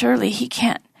 surely he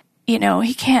can't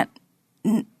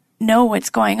know what's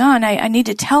going on. I need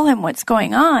to tell him what's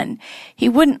going on. He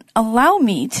wouldn't allow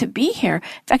me to be here. In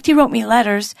fact, he wrote me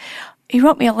letters. He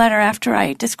wrote me a letter after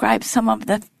I described some of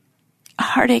the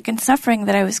heartache and suffering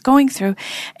that I was going through.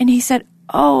 And he said,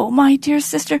 "Oh, my dear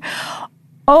sister,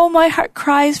 oh, my heart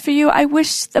cries for you. I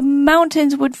wish the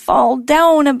mountains would fall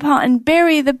down upon and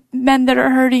bury the men that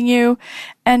are hurting you."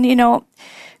 And,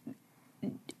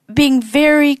 being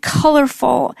very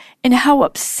colorful in how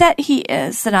upset he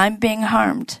is that I'm being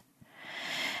harmed.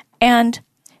 And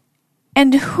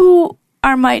who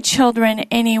are my children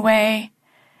anyway?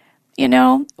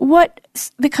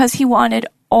 Because he wanted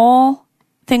all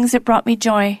things that brought me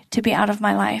joy to be out of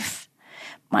my life.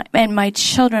 My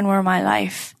children were my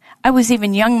life. I was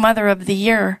even Young Mother of the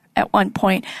Year at one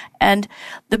point, and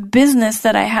the business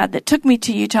that I had that took me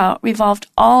to Utah revolved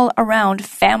all around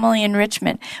family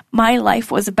enrichment. My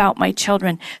life was about my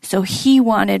children, so he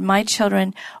wanted my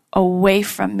children away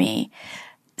from me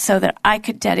so that I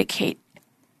could dedicate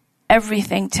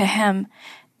everything to him.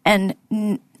 And,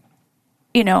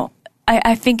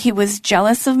 I think he was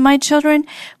jealous of my children,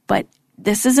 but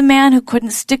this is a man who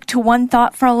couldn't stick to one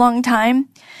thought for a long time.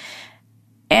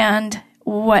 And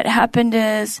what happened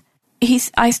is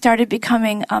I started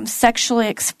becoming sexually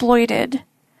exploited,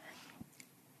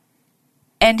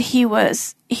 and he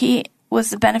was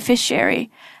the beneficiary.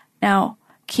 Now,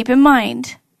 keep in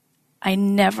mind, I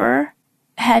never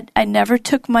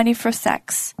took money for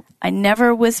sex. I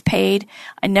never was paid.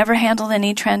 I never handled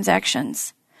any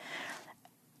transactions.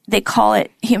 They call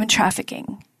it human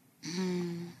trafficking.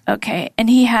 Mm. Okay, and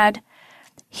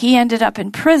he ended up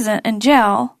in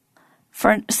jail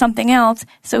for something else,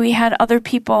 so he had other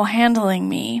people handling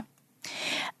me.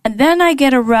 And then I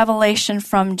get a revelation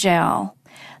from jail.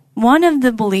 One of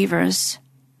the believers,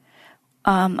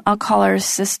 I'll call her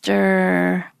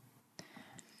Sister,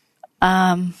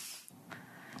 I'll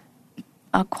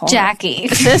call Jackie.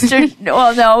 Sister,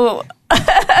 well, no.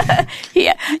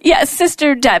 yeah,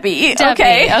 Sister Debbie.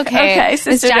 Okay.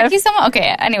 Sister Is Jackie someone?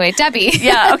 Okay, anyway, Debbie.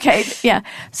 Yeah, okay, yeah.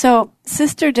 So,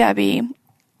 Sister Debbie,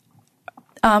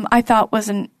 I thought was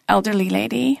an elderly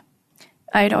lady.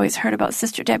 I had always heard about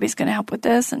Sister Debbie's going to help with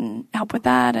this and help with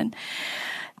that. And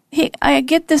I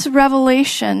get this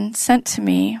revelation sent to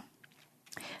me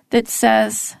that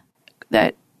says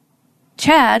that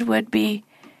Chad would be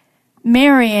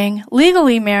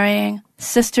legally marrying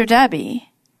Sister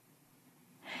Debbie,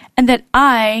 and that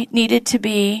I needed to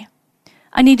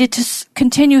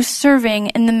continue serving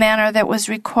in the manner that was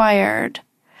required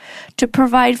to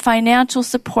provide financial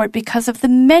support because of the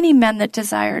many men that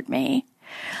desired me,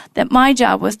 that my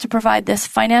job was to provide this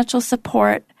financial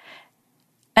support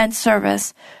and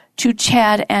service to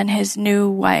Chad and his new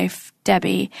wife,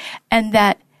 Debbie, and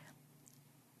that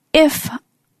if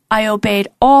I obeyed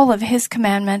all of his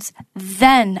commandments,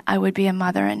 then I would be a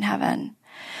mother in heaven.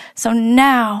 So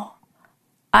now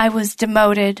I was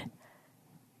demoted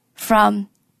from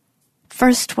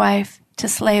first wife to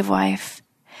slave wife.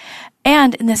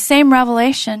 And in the same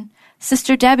revelation,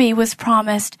 Sister Debbie was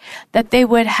promised that they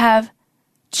would have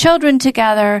children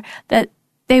together, that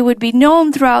they would be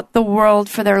known throughout the world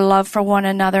for their love for one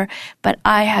another, but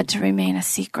I had to remain a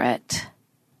secret.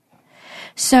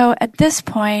 So at this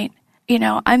point,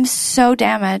 I'm so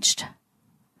damaged.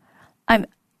 I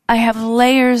have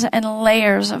layers and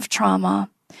layers of trauma.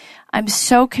 I'm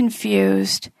so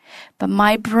confused, but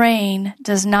my brain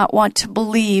does not want to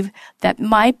believe that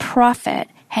my prophet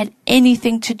had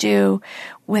anything to do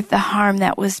with the harm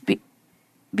that was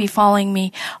befalling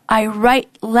me. I write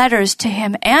letters to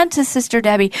him and to Sister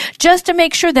Debbie just to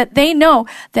make sure that they know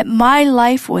that my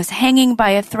life was hanging by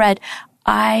a thread.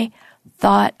 I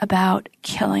thought about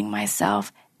killing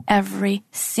myself every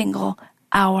single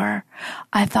hour.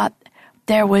 I thought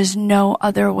there was no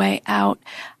other way out.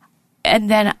 And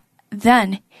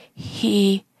then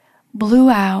he blew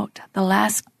out the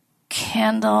last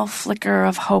candle flicker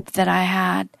of hope that I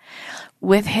had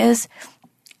with his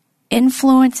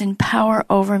influence and power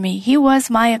over me. He was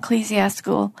my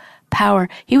ecclesiastical power.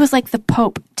 He was like the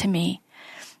Pope to me,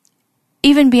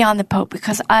 even beyond the Pope,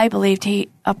 because I believed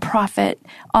a prophet.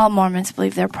 All Mormons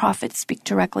believe their prophets speak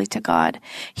directly to God.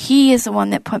 He is the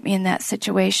one that put me in that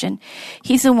situation.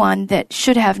 He's the one that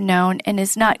should have known and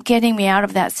is not getting me out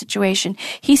of that situation.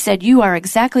 He said, you are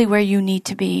exactly where you need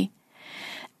to be.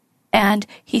 And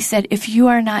he said, if you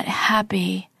are not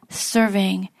happy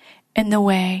serving in the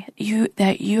way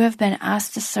that you have been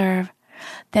asked to serve,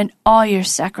 then all your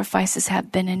sacrifices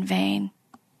have been in vain.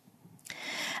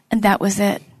 And that was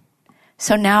it.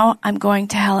 So now I'm going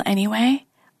to hell anyway.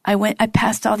 I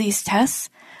passed all these tests.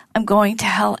 I'm going to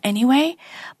hell anyway.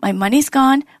 My money's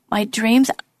gone. My dreams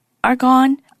are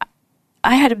gone.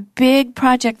 I had a big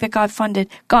project that God funded.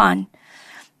 Gone.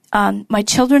 My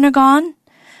children are gone.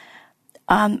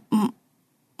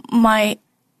 My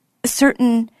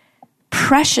certain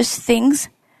precious things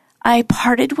I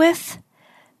parted with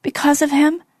because of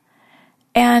him.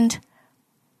 And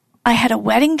I had a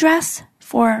wedding dress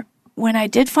for when I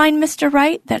did find Mr.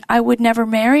 Right that I would never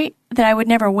marry, that I would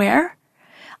never wear.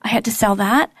 I had to sell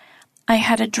that. I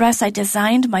had a dress I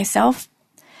designed myself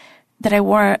that I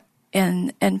wore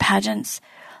in pageants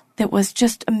that was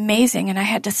just amazing, and I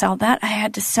had to sell that. I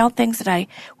had to sell things that I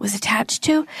was attached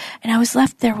to, and I was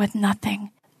left there with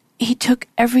nothing. He took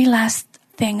every last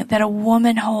thing that a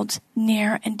woman holds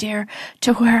near and dear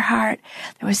to her heart.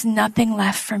 There was nothing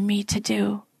left for me to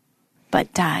do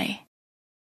but die.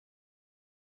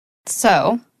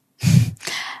 So,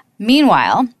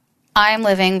 meanwhile, I'm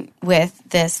living with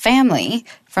this family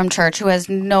from church who has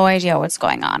no idea what's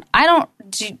going on.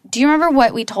 Do you remember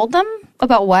what we told them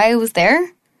about why I was there?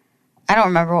 I don't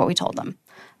remember what we told them.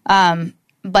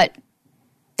 But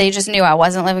they just knew I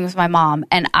wasn't living with my mom.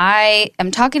 And I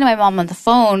am talking to my mom on the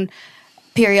phone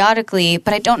periodically,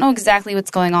 but I don't know exactly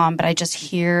what's going on, but I just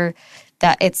hear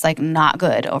that it's like not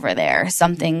good over there.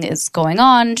 Something is going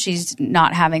on. She's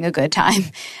not having a good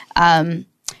time.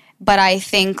 But I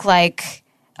think like,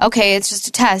 okay, it's just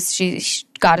a test.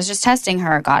 God is just testing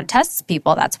her. God tests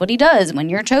people. That's what he does. When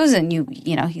you're chosen,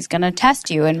 you know, he's going to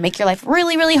test you and make your life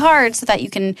really, really hard so that you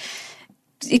can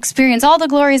experience all the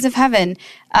glories of heaven.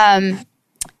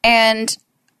 And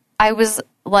I was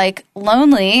like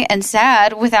lonely and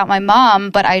sad without my mom,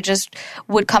 but I just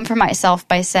would comfort myself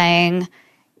by saying,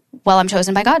 well, I'm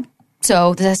chosen by God.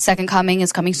 So the second coming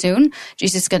is coming soon.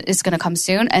 Jesus is going to come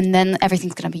soon, and then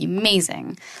everything's going to be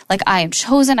amazing. Like, I am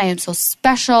chosen. I am so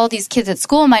special. These kids at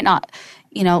school might not,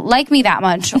 like me that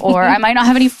much, or I might not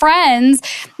have any friends,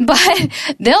 but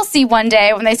they'll see one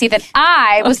day when they see that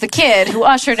I was the kid who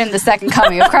ushered in the second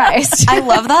coming of Christ. I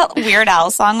love that Weird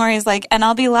Al song where he's like, and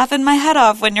I'll be laughing my head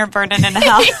off when you're burning in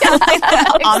hell.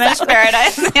 Amish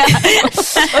paradise.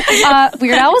 Yeah.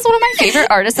 Weird Al was one of my favorite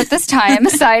artists at this time,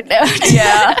 side note.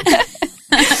 Yeah.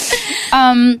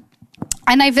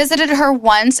 And I visited her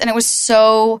once, and it was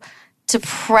so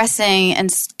depressing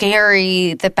and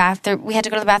scary. The bathroom, we had to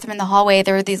go to the bathroom in the hallway.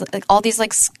 There were these all these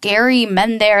scary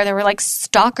men there. There were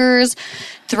stalkers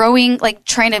trying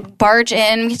to barge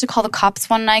in. We had to call the cops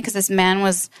one night because this man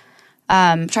was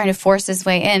trying to force his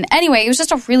way in. Anyway, it was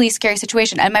just a really scary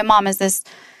situation. And my mom is this.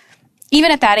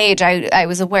 Even at that age, I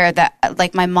was aware that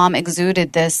my mom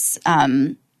exuded this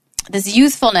this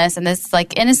youthfulness and this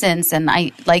innocence, and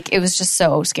it was just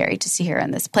so scary to see her in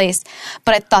this place.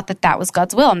 But I thought that was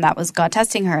God's will, and that was God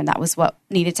testing her, and that was what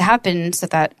needed to happen so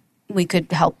that we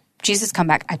could help Jesus come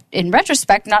back. In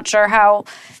retrospect, not sure how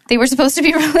they were supposed to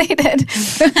be related.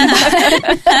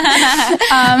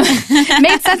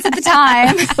 Made sense at the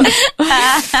time.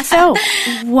 So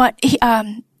what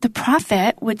the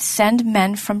prophet would send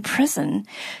men from prison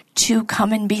to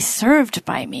come and be served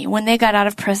by me when they got out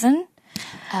of prison.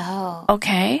 Oh.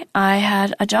 Okay, I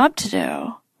had a job to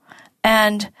do.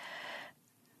 And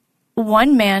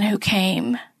one man who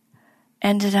came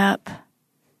ended up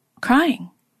crying.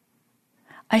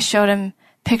 I showed him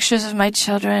pictures of my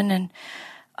children, and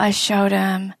I showed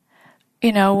him,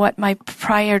 what my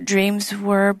prior dreams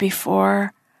were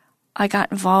before I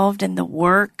got involved in the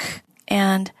work.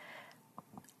 And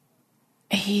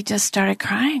he just started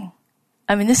crying.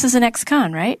 I mean, this is an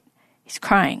ex-con, right? He's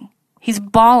crying. He's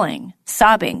bawling,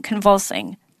 sobbing,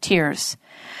 convulsing, tears.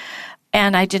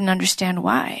 And I didn't understand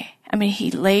why. I mean,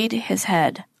 he laid his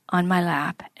head on my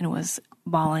lap and was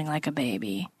bawling like a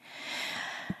baby.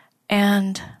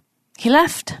 And he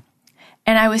left.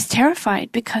 And I was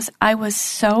terrified because I was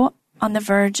so on the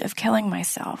verge of killing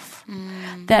myself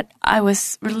that I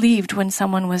was relieved when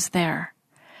someone was there,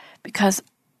 because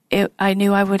I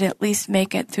knew I would at least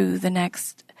make it through the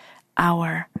next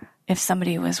hour if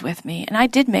somebody was with me. And I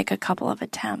did make a couple of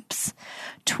attempts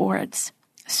towards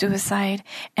suicide.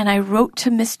 And I wrote to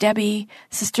Miss Debbie,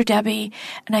 Sister Debbie,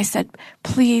 and I said,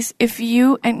 please, if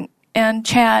you and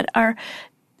Chad are,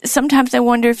 sometimes I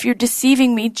wonder if you're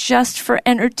deceiving me just for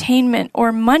entertainment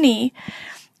or money.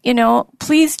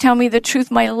 Please tell me the truth.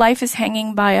 My life is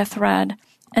hanging by a thread.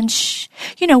 And,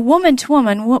 woman to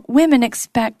woman, women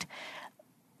expect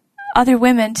other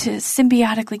women to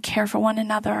symbiotically care for one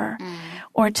another,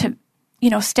 or to,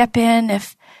 step in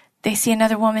if they see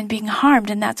another woman being harmed.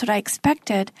 And that's what I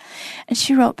expected. And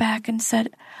she wrote back and said,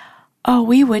 oh,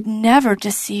 we would never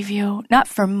deceive you, not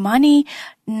for money,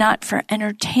 not for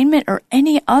entertainment or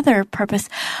any other purpose.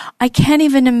 I can't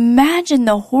even imagine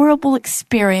the horrible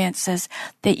experiences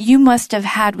that you must have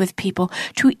had with people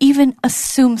to even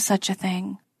assume such a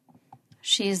thing.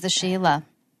 She's the Sheila.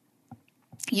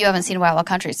 You haven't seen Wild Wild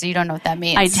Country, so you don't know what that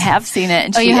means. I have seen it.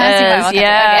 And you have seen Wild Wild Country?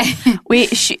 Yeah.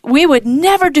 Okay. We would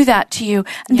never do that to you.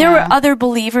 And there were other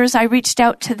believers. I reached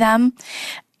out to them,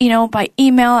 by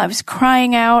email. I was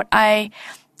crying out. I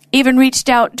even reached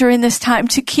out during this time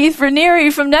to Keith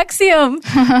Raniere from NXIVM.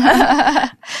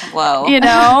 Whoa.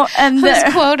 And who's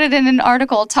quoted in an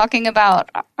article talking about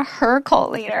her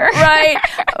cult leader. Right.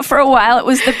 For a while, it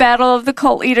was the battle of the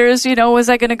cult leaders. Was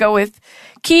I going to go with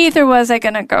Keith or was I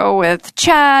going to go with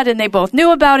Chad? And they both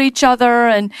knew about each other.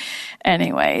 And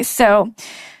anyway, so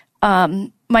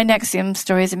my NXIVM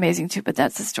story is amazing too, but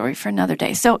that's a story for another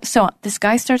day. So this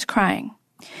guy starts crying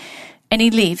and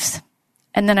he leaves.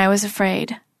 And then I was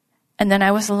afraid. And then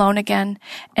I was alone again.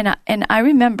 And I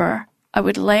remember I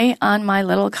would lay on my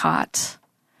little cot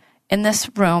in this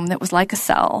room that was like a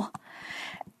cell.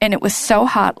 And it was so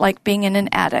hot, like being in an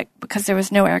attic, because there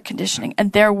was no air conditioning.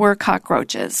 And there were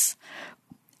cockroaches.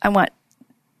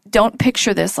 Don't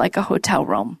picture this like a hotel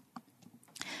room.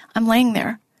 I'm laying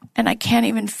there, and I can't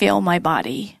even feel my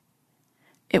body.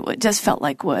 It just felt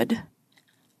like wood.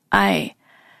 I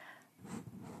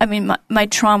mean, my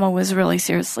trauma was really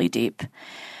seriously deep.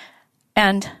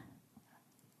 And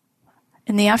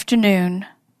in the afternoon,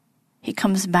 he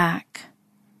comes back.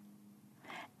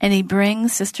 And he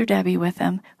brings Sister Debbie with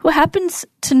him, who happens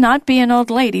to not be an old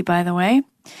lady, by the way.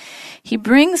 He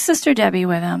brings Sister Debbie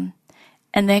with him,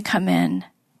 and they come in,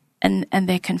 and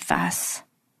they confess.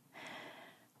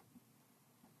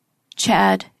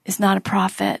 Chad is not a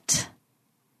prophet.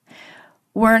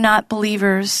 We're not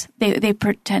believers. They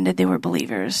pretended they were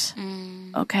believers.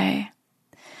 Okay?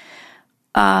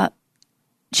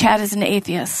 Chad is an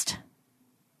atheist.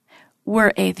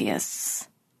 We're atheists.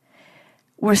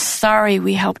 We're sorry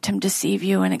we helped him deceive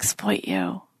you and exploit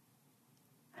you.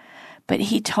 But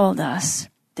he told us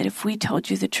that if we told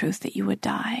you the truth, that you would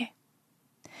die.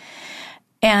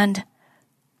 And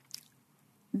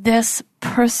this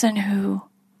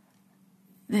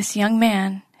young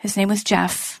man, his name was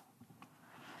Jeff,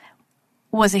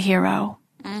 was a hero.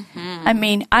 I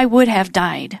mean, I would have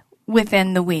died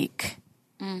within the week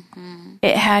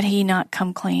had he not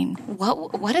come clean.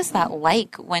 What is that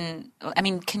like when, I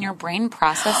mean, can your brain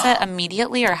process it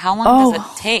immediately, or how long does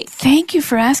it take? Thank you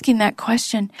for asking that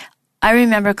question. I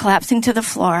remember collapsing to the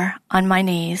floor on my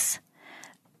knees,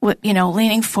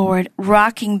 leaning forward,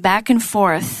 rocking back and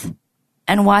forth,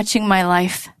 and watching my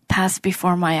life pass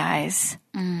before my eyes,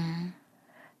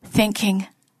 thinking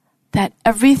that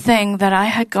everything that I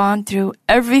had gone through,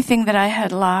 everything that I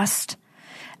had lost,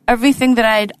 everything that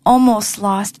I had almost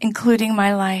lost, including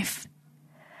my life,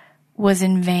 was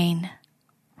in vain.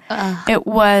 It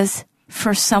was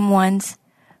for someone's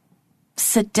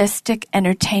sadistic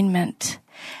entertainment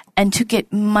and to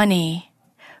get money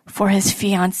for his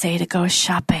fiancée to go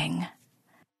shopping.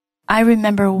 I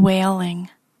remember wailing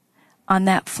on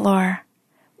that floor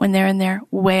when they're in there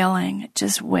wailing,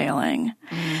 just wailing.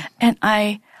 And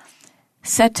I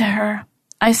said to her,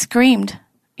 I screamed,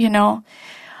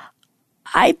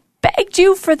 I begged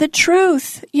you for the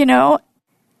truth,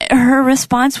 Her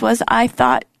response was, I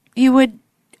thought you would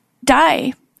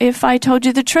die if I told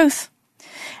you the truth.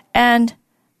 And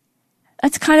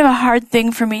that's kind of a hard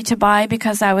thing for me to buy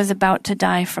because I was about to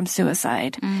die from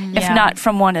suicide, if not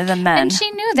from one of the men. And she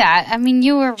knew that. I mean,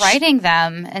 you were writing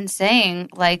them and saying,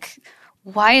 like,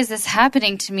 why is this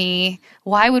happening to me?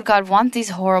 Why would God want these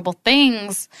horrible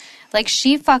things? Like,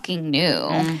 she fucking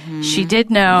knew. She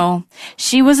did know.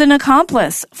 She was an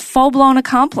accomplice, full-blown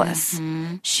accomplice.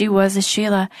 She was a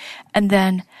Sheila. And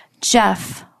then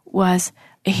Jeff was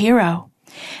a hero.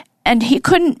 And he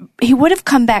would have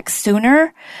come back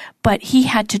sooner, but he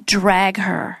had to drag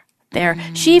her there.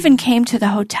 She even came to the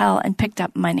hotel and picked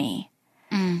up money.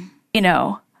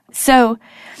 So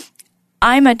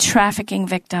I'm a trafficking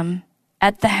victim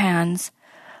at the hands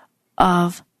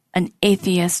of an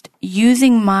atheist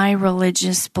using my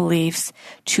religious beliefs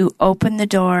to open the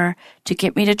door, to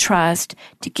get me to trust,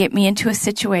 to get me into a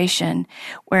situation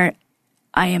where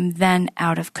I am then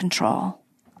out of control.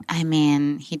 I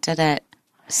mean, he did it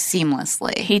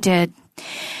seamlessly. He did.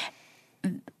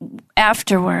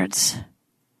 Afterwards,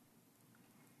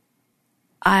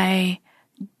 I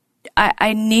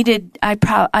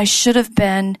should have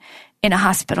been in a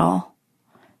hospital,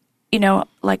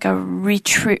 like a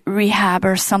rehab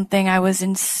or something. I was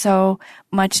in so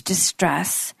much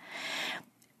distress.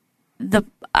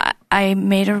 I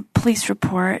made a police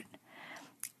report,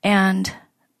 and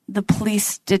the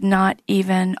police did not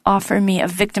even offer me a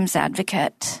victim's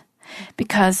advocate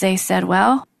because they said,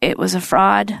 well, it was a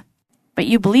fraud, but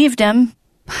you believed him.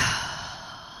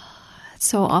 It's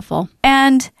so awful.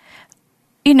 And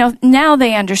now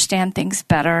they understand things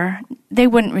better. They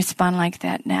wouldn't respond like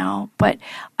that now. But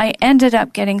I ended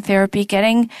up getting therapy,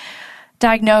 getting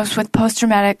diagnosed with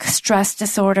post-traumatic stress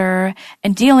disorder,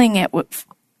 and dealing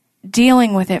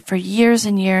with it for years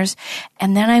and years.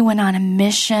 And then I went on a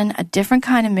mission, a different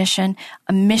kind of mission,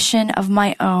 a mission of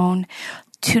my own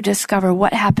to discover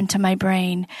what happened to my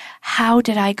brain. How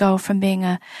did I go from being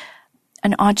an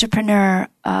entrepreneur,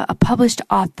 a published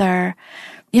author,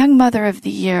 Young Mother of the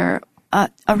Year,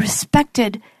 a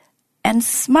respected and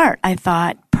smart, I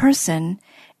thought, person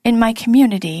in my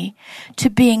community,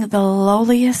 to being the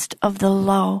lowliest of the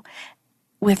low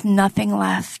with nothing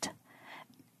left.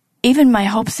 Even my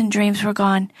hopes and dreams were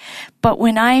gone. But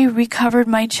when I recovered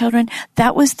my children,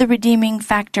 that was the redeeming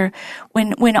factor.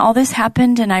 When all this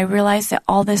happened and I realized that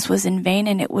all this was in vain,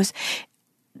 and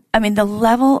the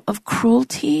level of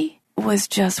cruelty was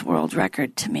just world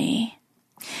record to me.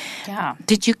 Yeah.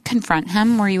 Did you confront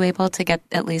him? Were you able to get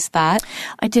at least that?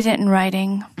 I did it in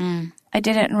writing. I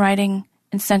did it in writing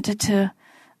and sent it to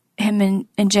him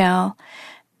in jail.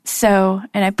 So,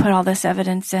 and I put all this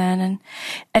evidence in, and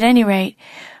at any rate,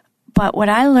 but what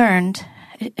I learned,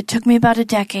 it took me about a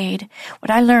decade. What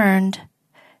I learned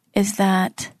is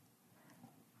that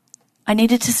I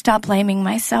needed to stop blaming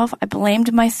myself. I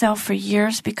blamed myself for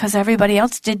years because everybody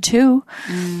else did too.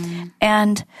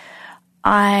 And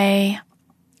I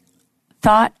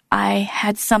thought I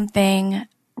had something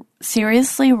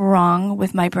seriously wrong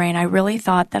with my brain. I really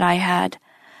thought that I had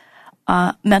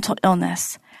mental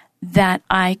illness, that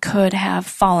I could have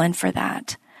fallen for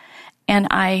that. And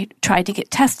I tried to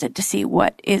get tested to see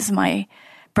what is my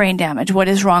brain damage, what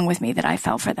is wrong with me that I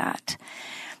fell for that.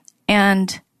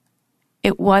 And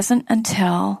it wasn't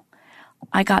until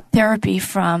I got therapy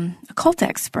from a cult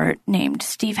expert named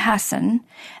Steve Hassan,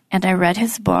 and I read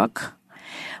his book,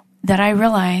 that I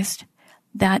realized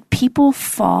that people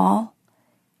fall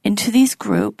into these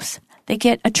groups. They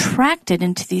get attracted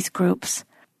into these groups.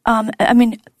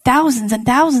 Thousands and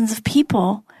thousands of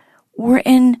people were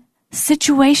in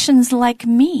situations like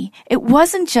me. It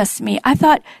wasn't just me. I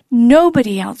thought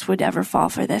nobody else would ever fall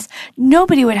for this.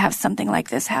 Nobody would have something like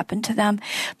this happen to them.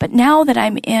 But now that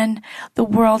I'm in the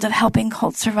world of helping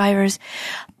cult survivors,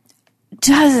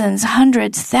 dozens,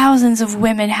 hundreds, thousands of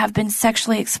women have been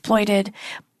sexually exploited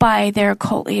by their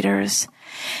cult leaders.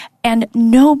 And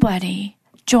nobody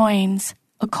joins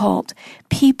a cult.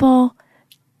 People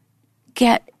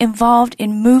get involved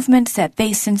in movements that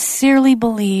they sincerely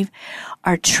believe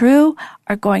are true,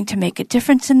 are going to make a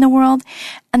difference in the world.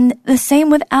 And the same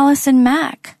with Allison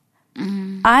Mack.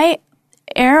 I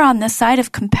err on the side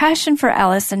of compassion for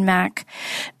Allison Mack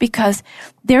because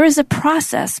there is a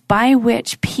process by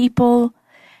which people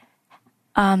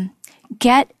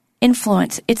get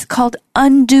influence. It's called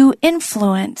undue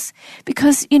influence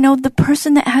because, the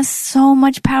person that has so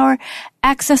much power,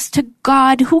 access to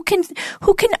God, who can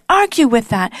argue with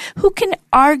that? Who can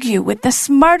argue with the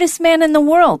smartest man in the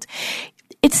world?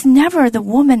 It's never the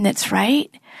woman that's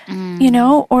right,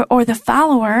 or the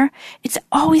follower. It's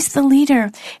always the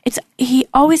leader. He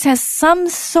always has some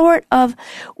sort of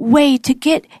way to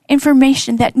get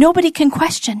information that nobody can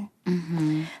question.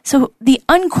 Mm-hmm. So the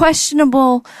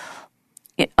unquestionable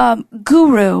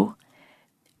guru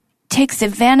takes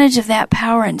advantage of that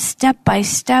power and step by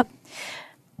step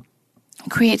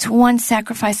creates one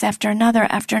sacrifice after another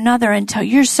until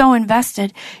you're so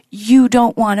invested you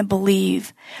don't want to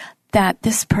believe that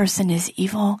this person is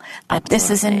evil, that Absolutely. This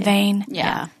is in vain.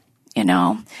 Yeah.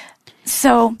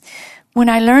 So when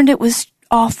I learned it was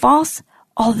all false,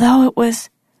 although it was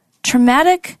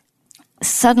traumatic,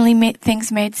 suddenly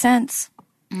things made sense.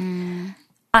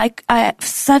 I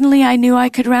suddenly knew I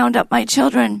could round up my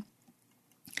children.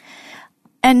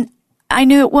 And I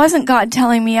knew it wasn't God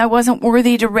telling me I wasn't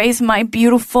worthy to raise my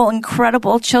beautiful,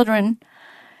 incredible children.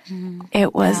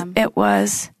 It was,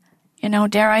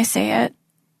 dare I say it?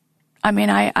 I mean,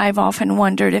 I've often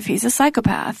wondered if he's a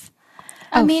psychopath.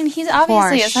 I mean, he's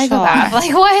obviously a psychopath.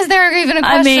 Like, why is there even a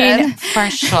question? For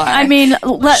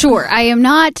sure. Sure, I am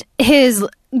not his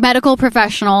medical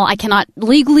professional. I cannot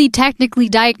legally, technically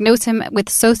diagnose him with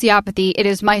sociopathy. It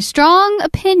is my strong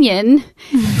opinion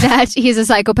that he's a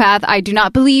psychopath. I do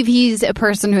not believe he's a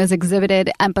person who has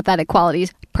exhibited empathetic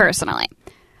qualities personally.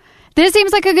 This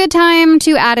seems like a good time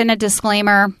to add in a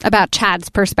disclaimer about Chad's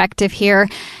perspective here.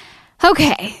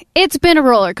 Okay, it's been a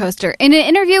roller coaster. In an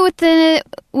interview with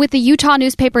the Utah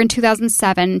newspaper in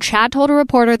 2007, Chad told a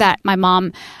reporter that my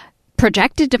mom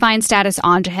projected divine status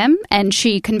onto him, and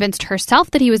she convinced herself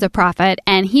that he was a prophet,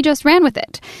 and he just ran with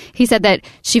it. He said that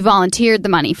she volunteered the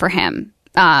money for him.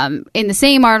 In the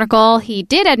same article, he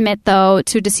did admit, though,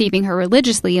 to deceiving her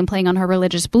religiously and playing on her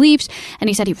religious beliefs, and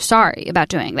he said he was sorry about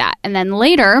doing that. And then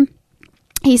later,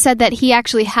 he said that he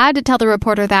actually had to tell the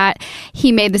reporter that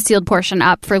he made the sealed portion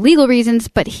up for legal reasons,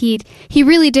 but he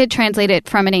really did translate it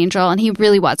from an angel, and he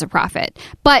really was a prophet.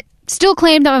 But still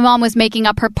claimed that my mom was making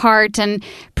up her part and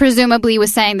presumably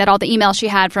was saying that all the emails she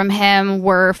had from him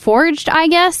were forged, I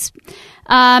guess.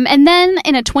 And then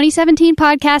in a 2017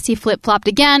 podcast, he flip-flopped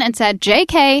again and said,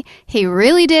 JK, he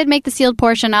really did make the sealed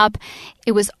portion up.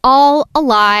 It was all a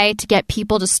lie to get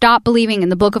people to stop believing in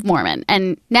the Book of Mormon.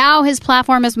 And now his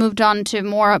platform has moved on to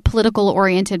more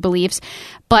political-oriented beliefs.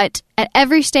 But at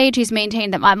every stage, he's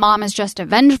maintained that my mom is just a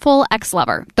vengeful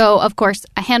ex-lover. Though, of course,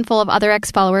 a handful of other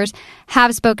ex-followers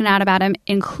have spoken out about him,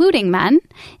 including men.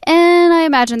 And I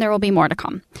imagine there will be more to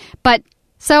come. But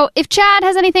so if Chad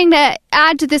has anything to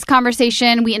add to this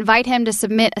conversation, we invite him to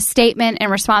submit a statement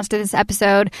in response to this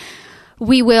episode.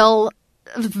 We will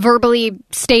verbally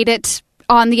state it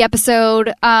on the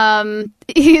episode.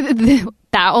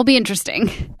 That will be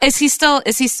interesting. Is he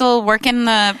still working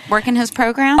his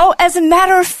program? Oh, as a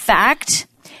matter of fact,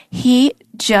 he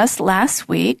just last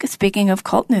week, speaking of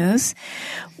cult news,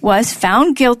 was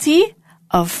found guilty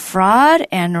of fraud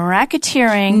and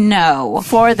racketeering. No.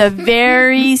 For the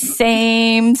very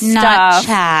same stuff. Not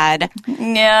Chad.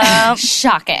 Yeah.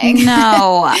 Shocking.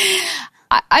 No.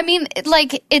 I mean,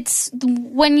 like, it's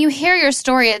when you hear your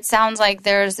story, it sounds like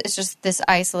it's just this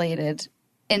isolated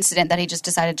incident that he just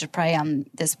decided to prey on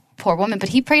this poor woman, but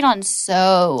he preyed on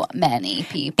so many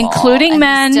people, including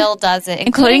men. He still does it,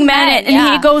 including men,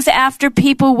 and he goes after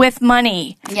people with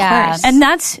money. Yeah, and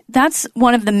that's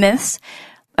one of the myths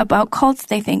about cults.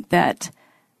 They think that,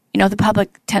 the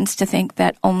public tends to think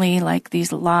that only like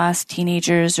these lost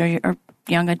teenagers or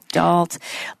young adults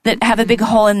that have a big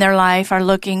hole in their life are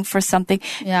looking for something,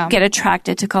 get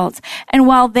attracted to cults. And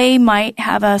while they might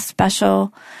have a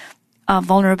special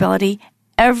vulnerability,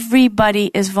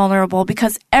 everybody is vulnerable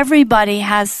because everybody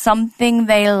has something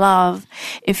they love.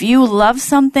 If you love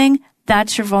something,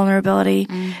 that's your vulnerability.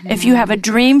 Mm-hmm. If you have a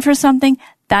dream for something,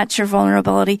 that's your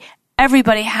vulnerability.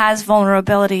 Everybody has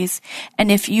vulnerabilities.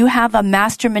 And if you have a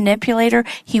master manipulator,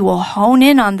 he will hone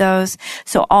in on those.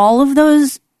 So all of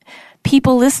those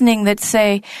people listening that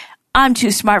say, I'm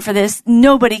too smart for this,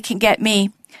 nobody can get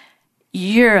me,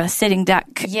 you're a sitting duck.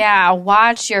 Yeah,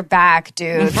 watch your back,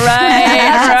 dude.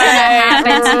 Right.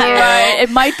 It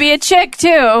might be a chick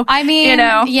too. I mean, you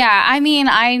know. Yeah, I mean,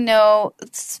 I know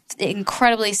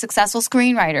incredibly successful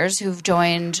screenwriters who've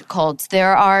joined cults.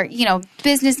 There are,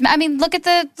 business. I mean, look at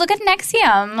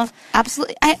NXIVM.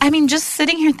 Absolutely. I mean, just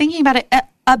sitting here thinking about it,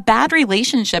 a bad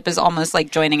relationship is almost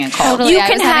like joining a cult. Totally. I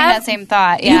was having that same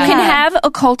thought. Yeah. You can have a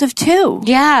cult of two.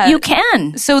 Yeah. You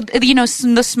can. So,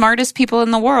 the smartest people in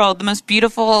the world, the most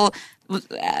beautiful,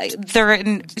 they're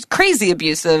in crazy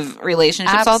abusive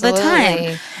relationships all the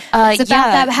time. It's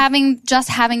about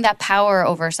having that power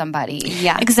over somebody.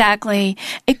 Yeah. Exactly.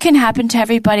 It can happen to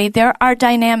everybody. There are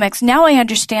dynamics. Now I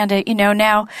understand it.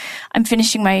 Now I'm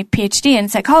finishing my PhD in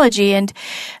psychology, and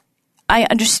I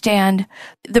understand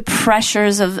the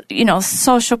pressures of,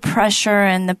 social pressure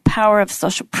and the power of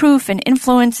social proof and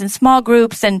influence in small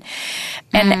groups and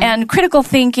critical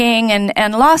thinking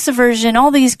and loss aversion,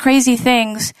 all these crazy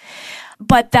things.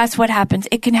 But that's what happens.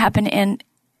 It can happen in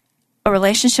a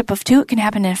relationship of two. It can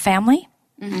happen in a family.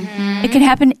 Mm-hmm. It can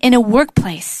happen in a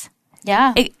workplace.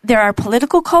 Yeah. There are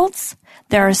political cults.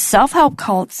 There are self-help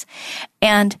cults.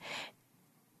 And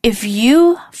if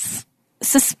you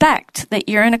suspect that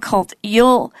you're in a cult,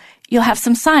 you'll have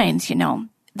some signs,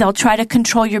 They'll try to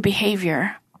control your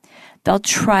behavior. They'll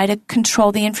try to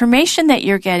control the information that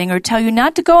you're getting or tell you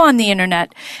not to go on the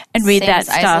internet and read that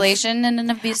stuff. Isolation in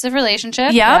an abusive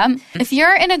relationship. Yep. Yeah. If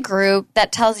you're in a group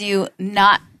that tells you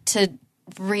not to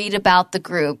read about the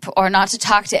group or not to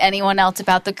talk to anyone else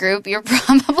about the group, you're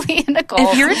probably in a cult.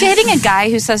 If you're dating a guy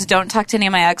who says, don't talk to any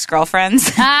of my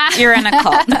ex-girlfriends, you're in a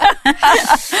cult.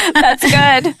 That's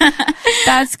good.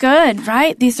 That's good,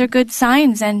 right? These are good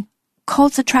signs, and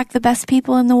cults attract the best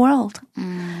people in the world.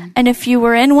 Mm. And if you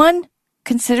were in one,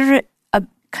 consider it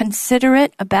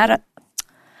a bad.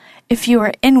 If you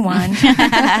were in one,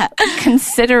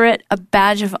 consider it a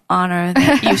badge of honor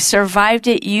that you survived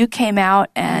it, you came out,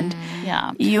 and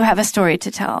you have a story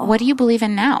to tell. What do you believe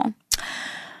in now?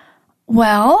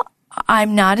 Well,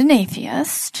 I'm not an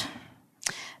atheist.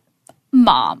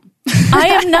 Mom.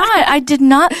 I am not. I did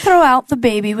not throw out the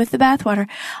baby with the bathwater.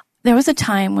 There was a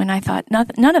time when I thought,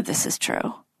 none of this is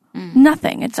true. Mm.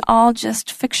 Nothing. It's all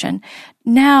just fiction.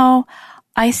 Now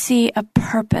I see a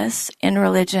purpose in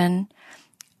religion.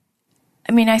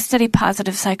 I mean, I study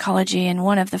positive psychology, and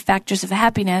one of the factors of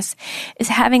happiness is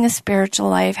having a spiritual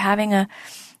life, having a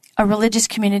religious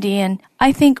community. And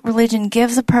I think religion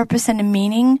gives a purpose and a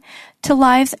meaning to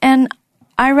lives. And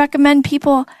I recommend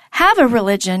people have a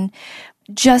religion.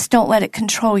 Just don't let it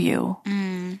control you.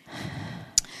 Mm.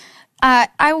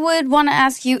 I would want to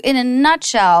ask you, in a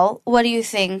nutshell, what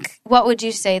would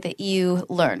you say that you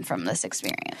learned from this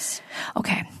experience?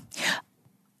 Okay.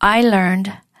 I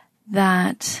learned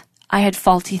that I had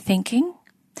faulty thinking.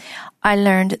 I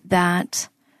learned that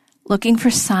looking for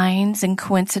signs and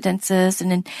coincidences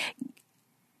and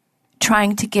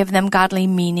trying to give them godly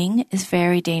meaning is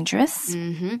very dangerous.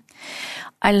 Mm-hmm.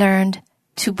 I learned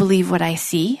to believe what I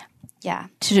see. Yeah.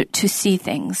 To see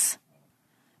things.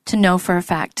 To know for a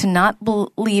fact. To not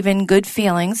believe in good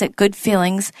feelings, that good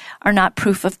feelings are not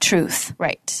proof of truth.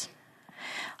 Right.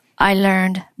 I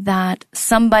learned that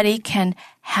somebody can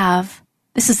have,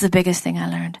 this is the biggest thing I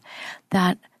learned,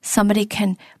 that somebody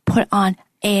can put on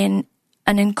an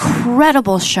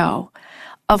incredible show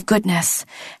of goodness.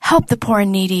 Help the poor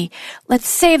and needy. Let's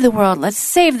save the world. Let's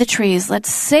save the trees. Let's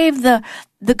save the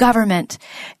government.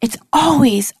 It's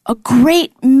always a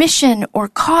great mission or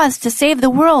cause to save the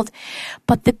world.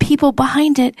 But the people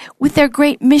behind it, with their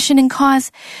great mission and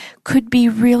cause, could be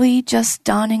really just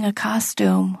donning a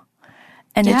costume.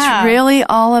 And it's really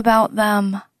all about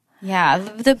them. Yeah.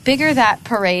 The bigger that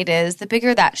parade is, the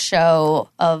bigger that show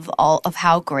of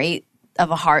how great of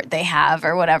a heart they have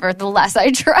or whatever, the less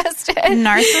I trust it.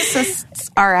 Narcissists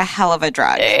are a hell of a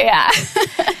drug. Yeah.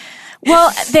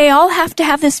 Well, they all have to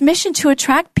have this mission to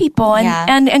attract people.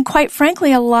 And quite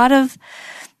frankly, a lot of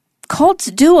cults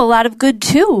do a lot of good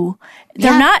too.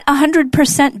 They're not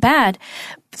 100% bad.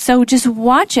 So just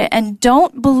watch it and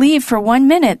don't believe for 1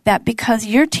 minute that because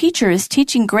your teacher is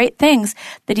teaching great things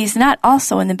that he's not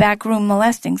also in the back room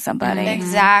molesting somebody.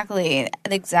 Exactly.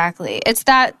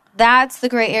 That's the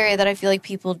gray area that I feel like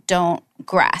people don't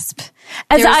grasp.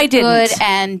 As I didn't. Good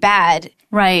and bad.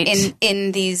 Right.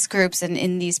 In these groups and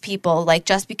in these people. Like,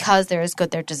 just because there is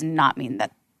good there does not mean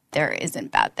that there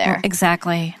isn't bad there.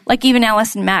 Exactly. Like even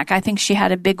Allison Mack, I think she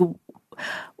had a big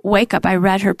wake up. I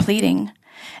read her pleading.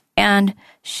 And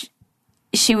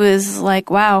she was like,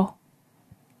 wow,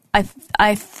 I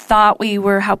thought we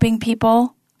were helping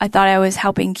people. I thought I was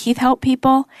helping Keith help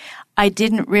people. I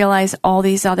didn't realize all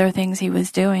these other things he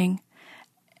was doing.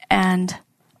 And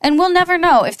we'll never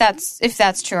know if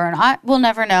that's true or not. We'll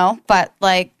never know. But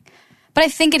I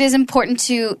think it is important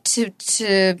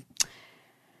to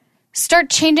start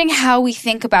changing how we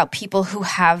think about people who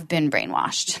have been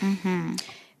brainwashed. Mm-hmm.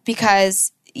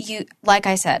 Because like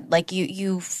I said, they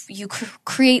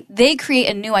create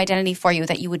a new identity for you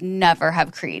that you would never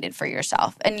have created for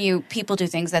yourself. And people do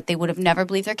things that they would have never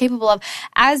believed they're capable of,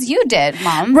 as you did,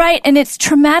 Mom. Right. And it's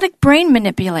traumatic brain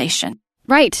manipulation.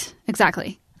 Right.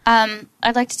 Exactly.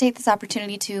 I'd like to take this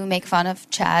opportunity to make fun of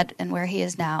Chad and where he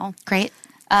is now. Great.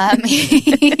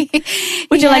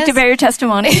 Would you like to bear your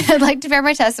testimony? I'd like to bear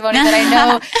my testimony that I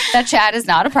know that Chad is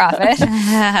not a prophet.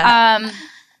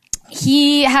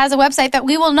 He has a website that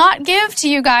we will not give to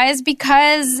you guys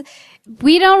because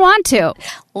we don't want to.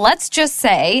 Let's just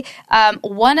say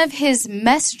one of his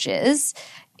messages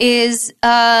is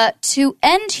to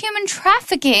end human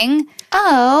trafficking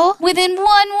within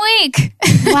 1 week.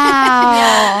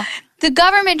 Wow. The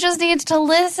government just needs to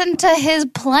listen to his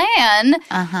plan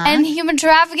and human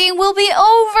trafficking will be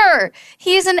over.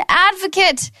 He's an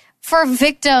advocate for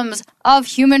victims of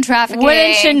human trafficking.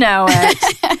 Wouldn't you know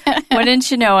it? Wouldn't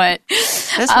you know it?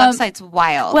 This website's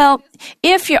wild. Well,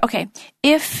 if you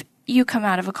come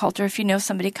out of a cult, or if you know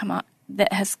somebody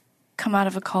that has come out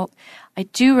of a cult, I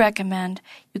do recommend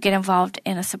you get involved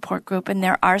in a support group. And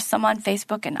there are some on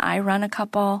Facebook, and I run a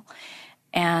couple.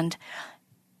 And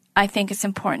I think it's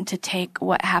important to take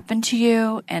what happened to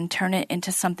you and turn it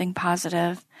into something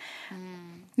positive.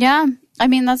 Yeah. I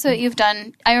mean, that's what you've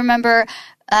done. I remember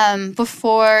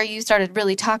before you started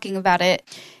really talking about it,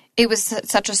 it was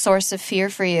such a source of fear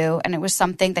for you, and it was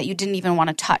something that you didn't even want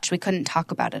to touch. We couldn't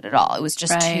talk about it at all. It was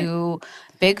just too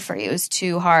big for you. It was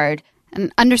too hard.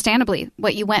 And understandably,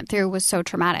 what you went through was so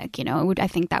traumatic. I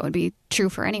think that would be true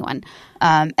for anyone.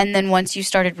 And then once you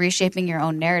started reshaping your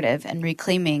own narrative and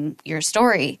reclaiming your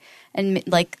story and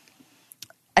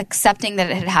accepting that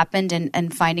it had happened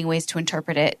and finding ways to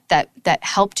interpret it that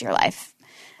helped your life,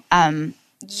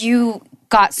 you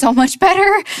got so much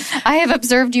better. I have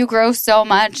observed you grow so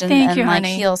much and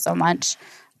honey. Heal so much.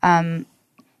 So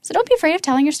don't be afraid of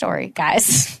telling your story,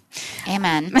 guys.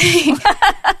 Amen.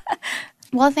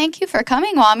 Well, thank you for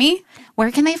coming, Wami.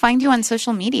 Where can they find you on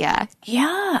social media?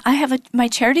 Yeah, I have my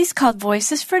charity's called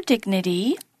Voices for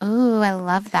Dignity. Ooh, I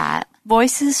love that.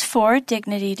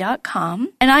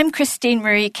 voicesfordignity.com. And I'm Christine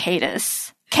Marie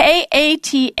Katas,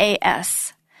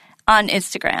 Katas, on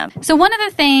Instagram. So one of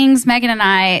the things Megan and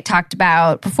I talked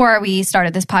about before we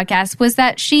started this podcast was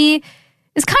that she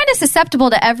is kind of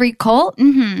susceptible to every cult.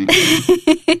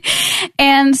 Mm-hmm.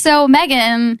 And so,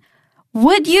 Megan,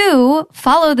 would you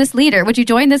follow this leader? Would you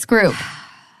join this group?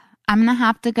 I'm going to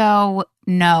have to go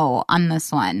no on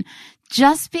this one.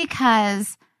 Just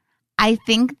because I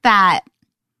think that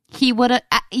he would have,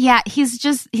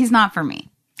 he's not for me.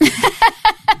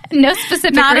 No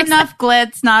specific Not reason. enough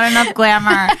glitz, not enough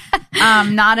glamour,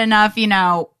 not enough,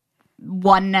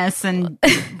 oneness and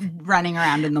running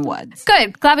around in the woods.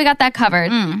 Good. Glad we got that covered.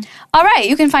 All right.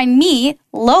 You can find me,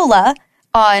 Lola,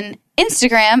 on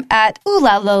Instagram at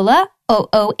OOLALOLA,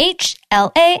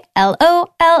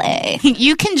 OOHLALOLA.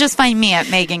 You can just find me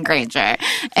at Megan Granger,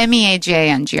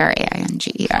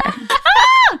 MEAGANGRAINGER.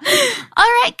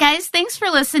 All right, guys, thanks for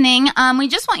listening. We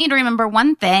just want you to remember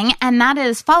one thing, and that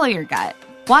is follow your gut.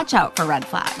 Watch out for red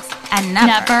flags. And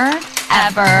never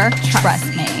ever trust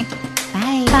me.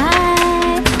 Bye. Bye.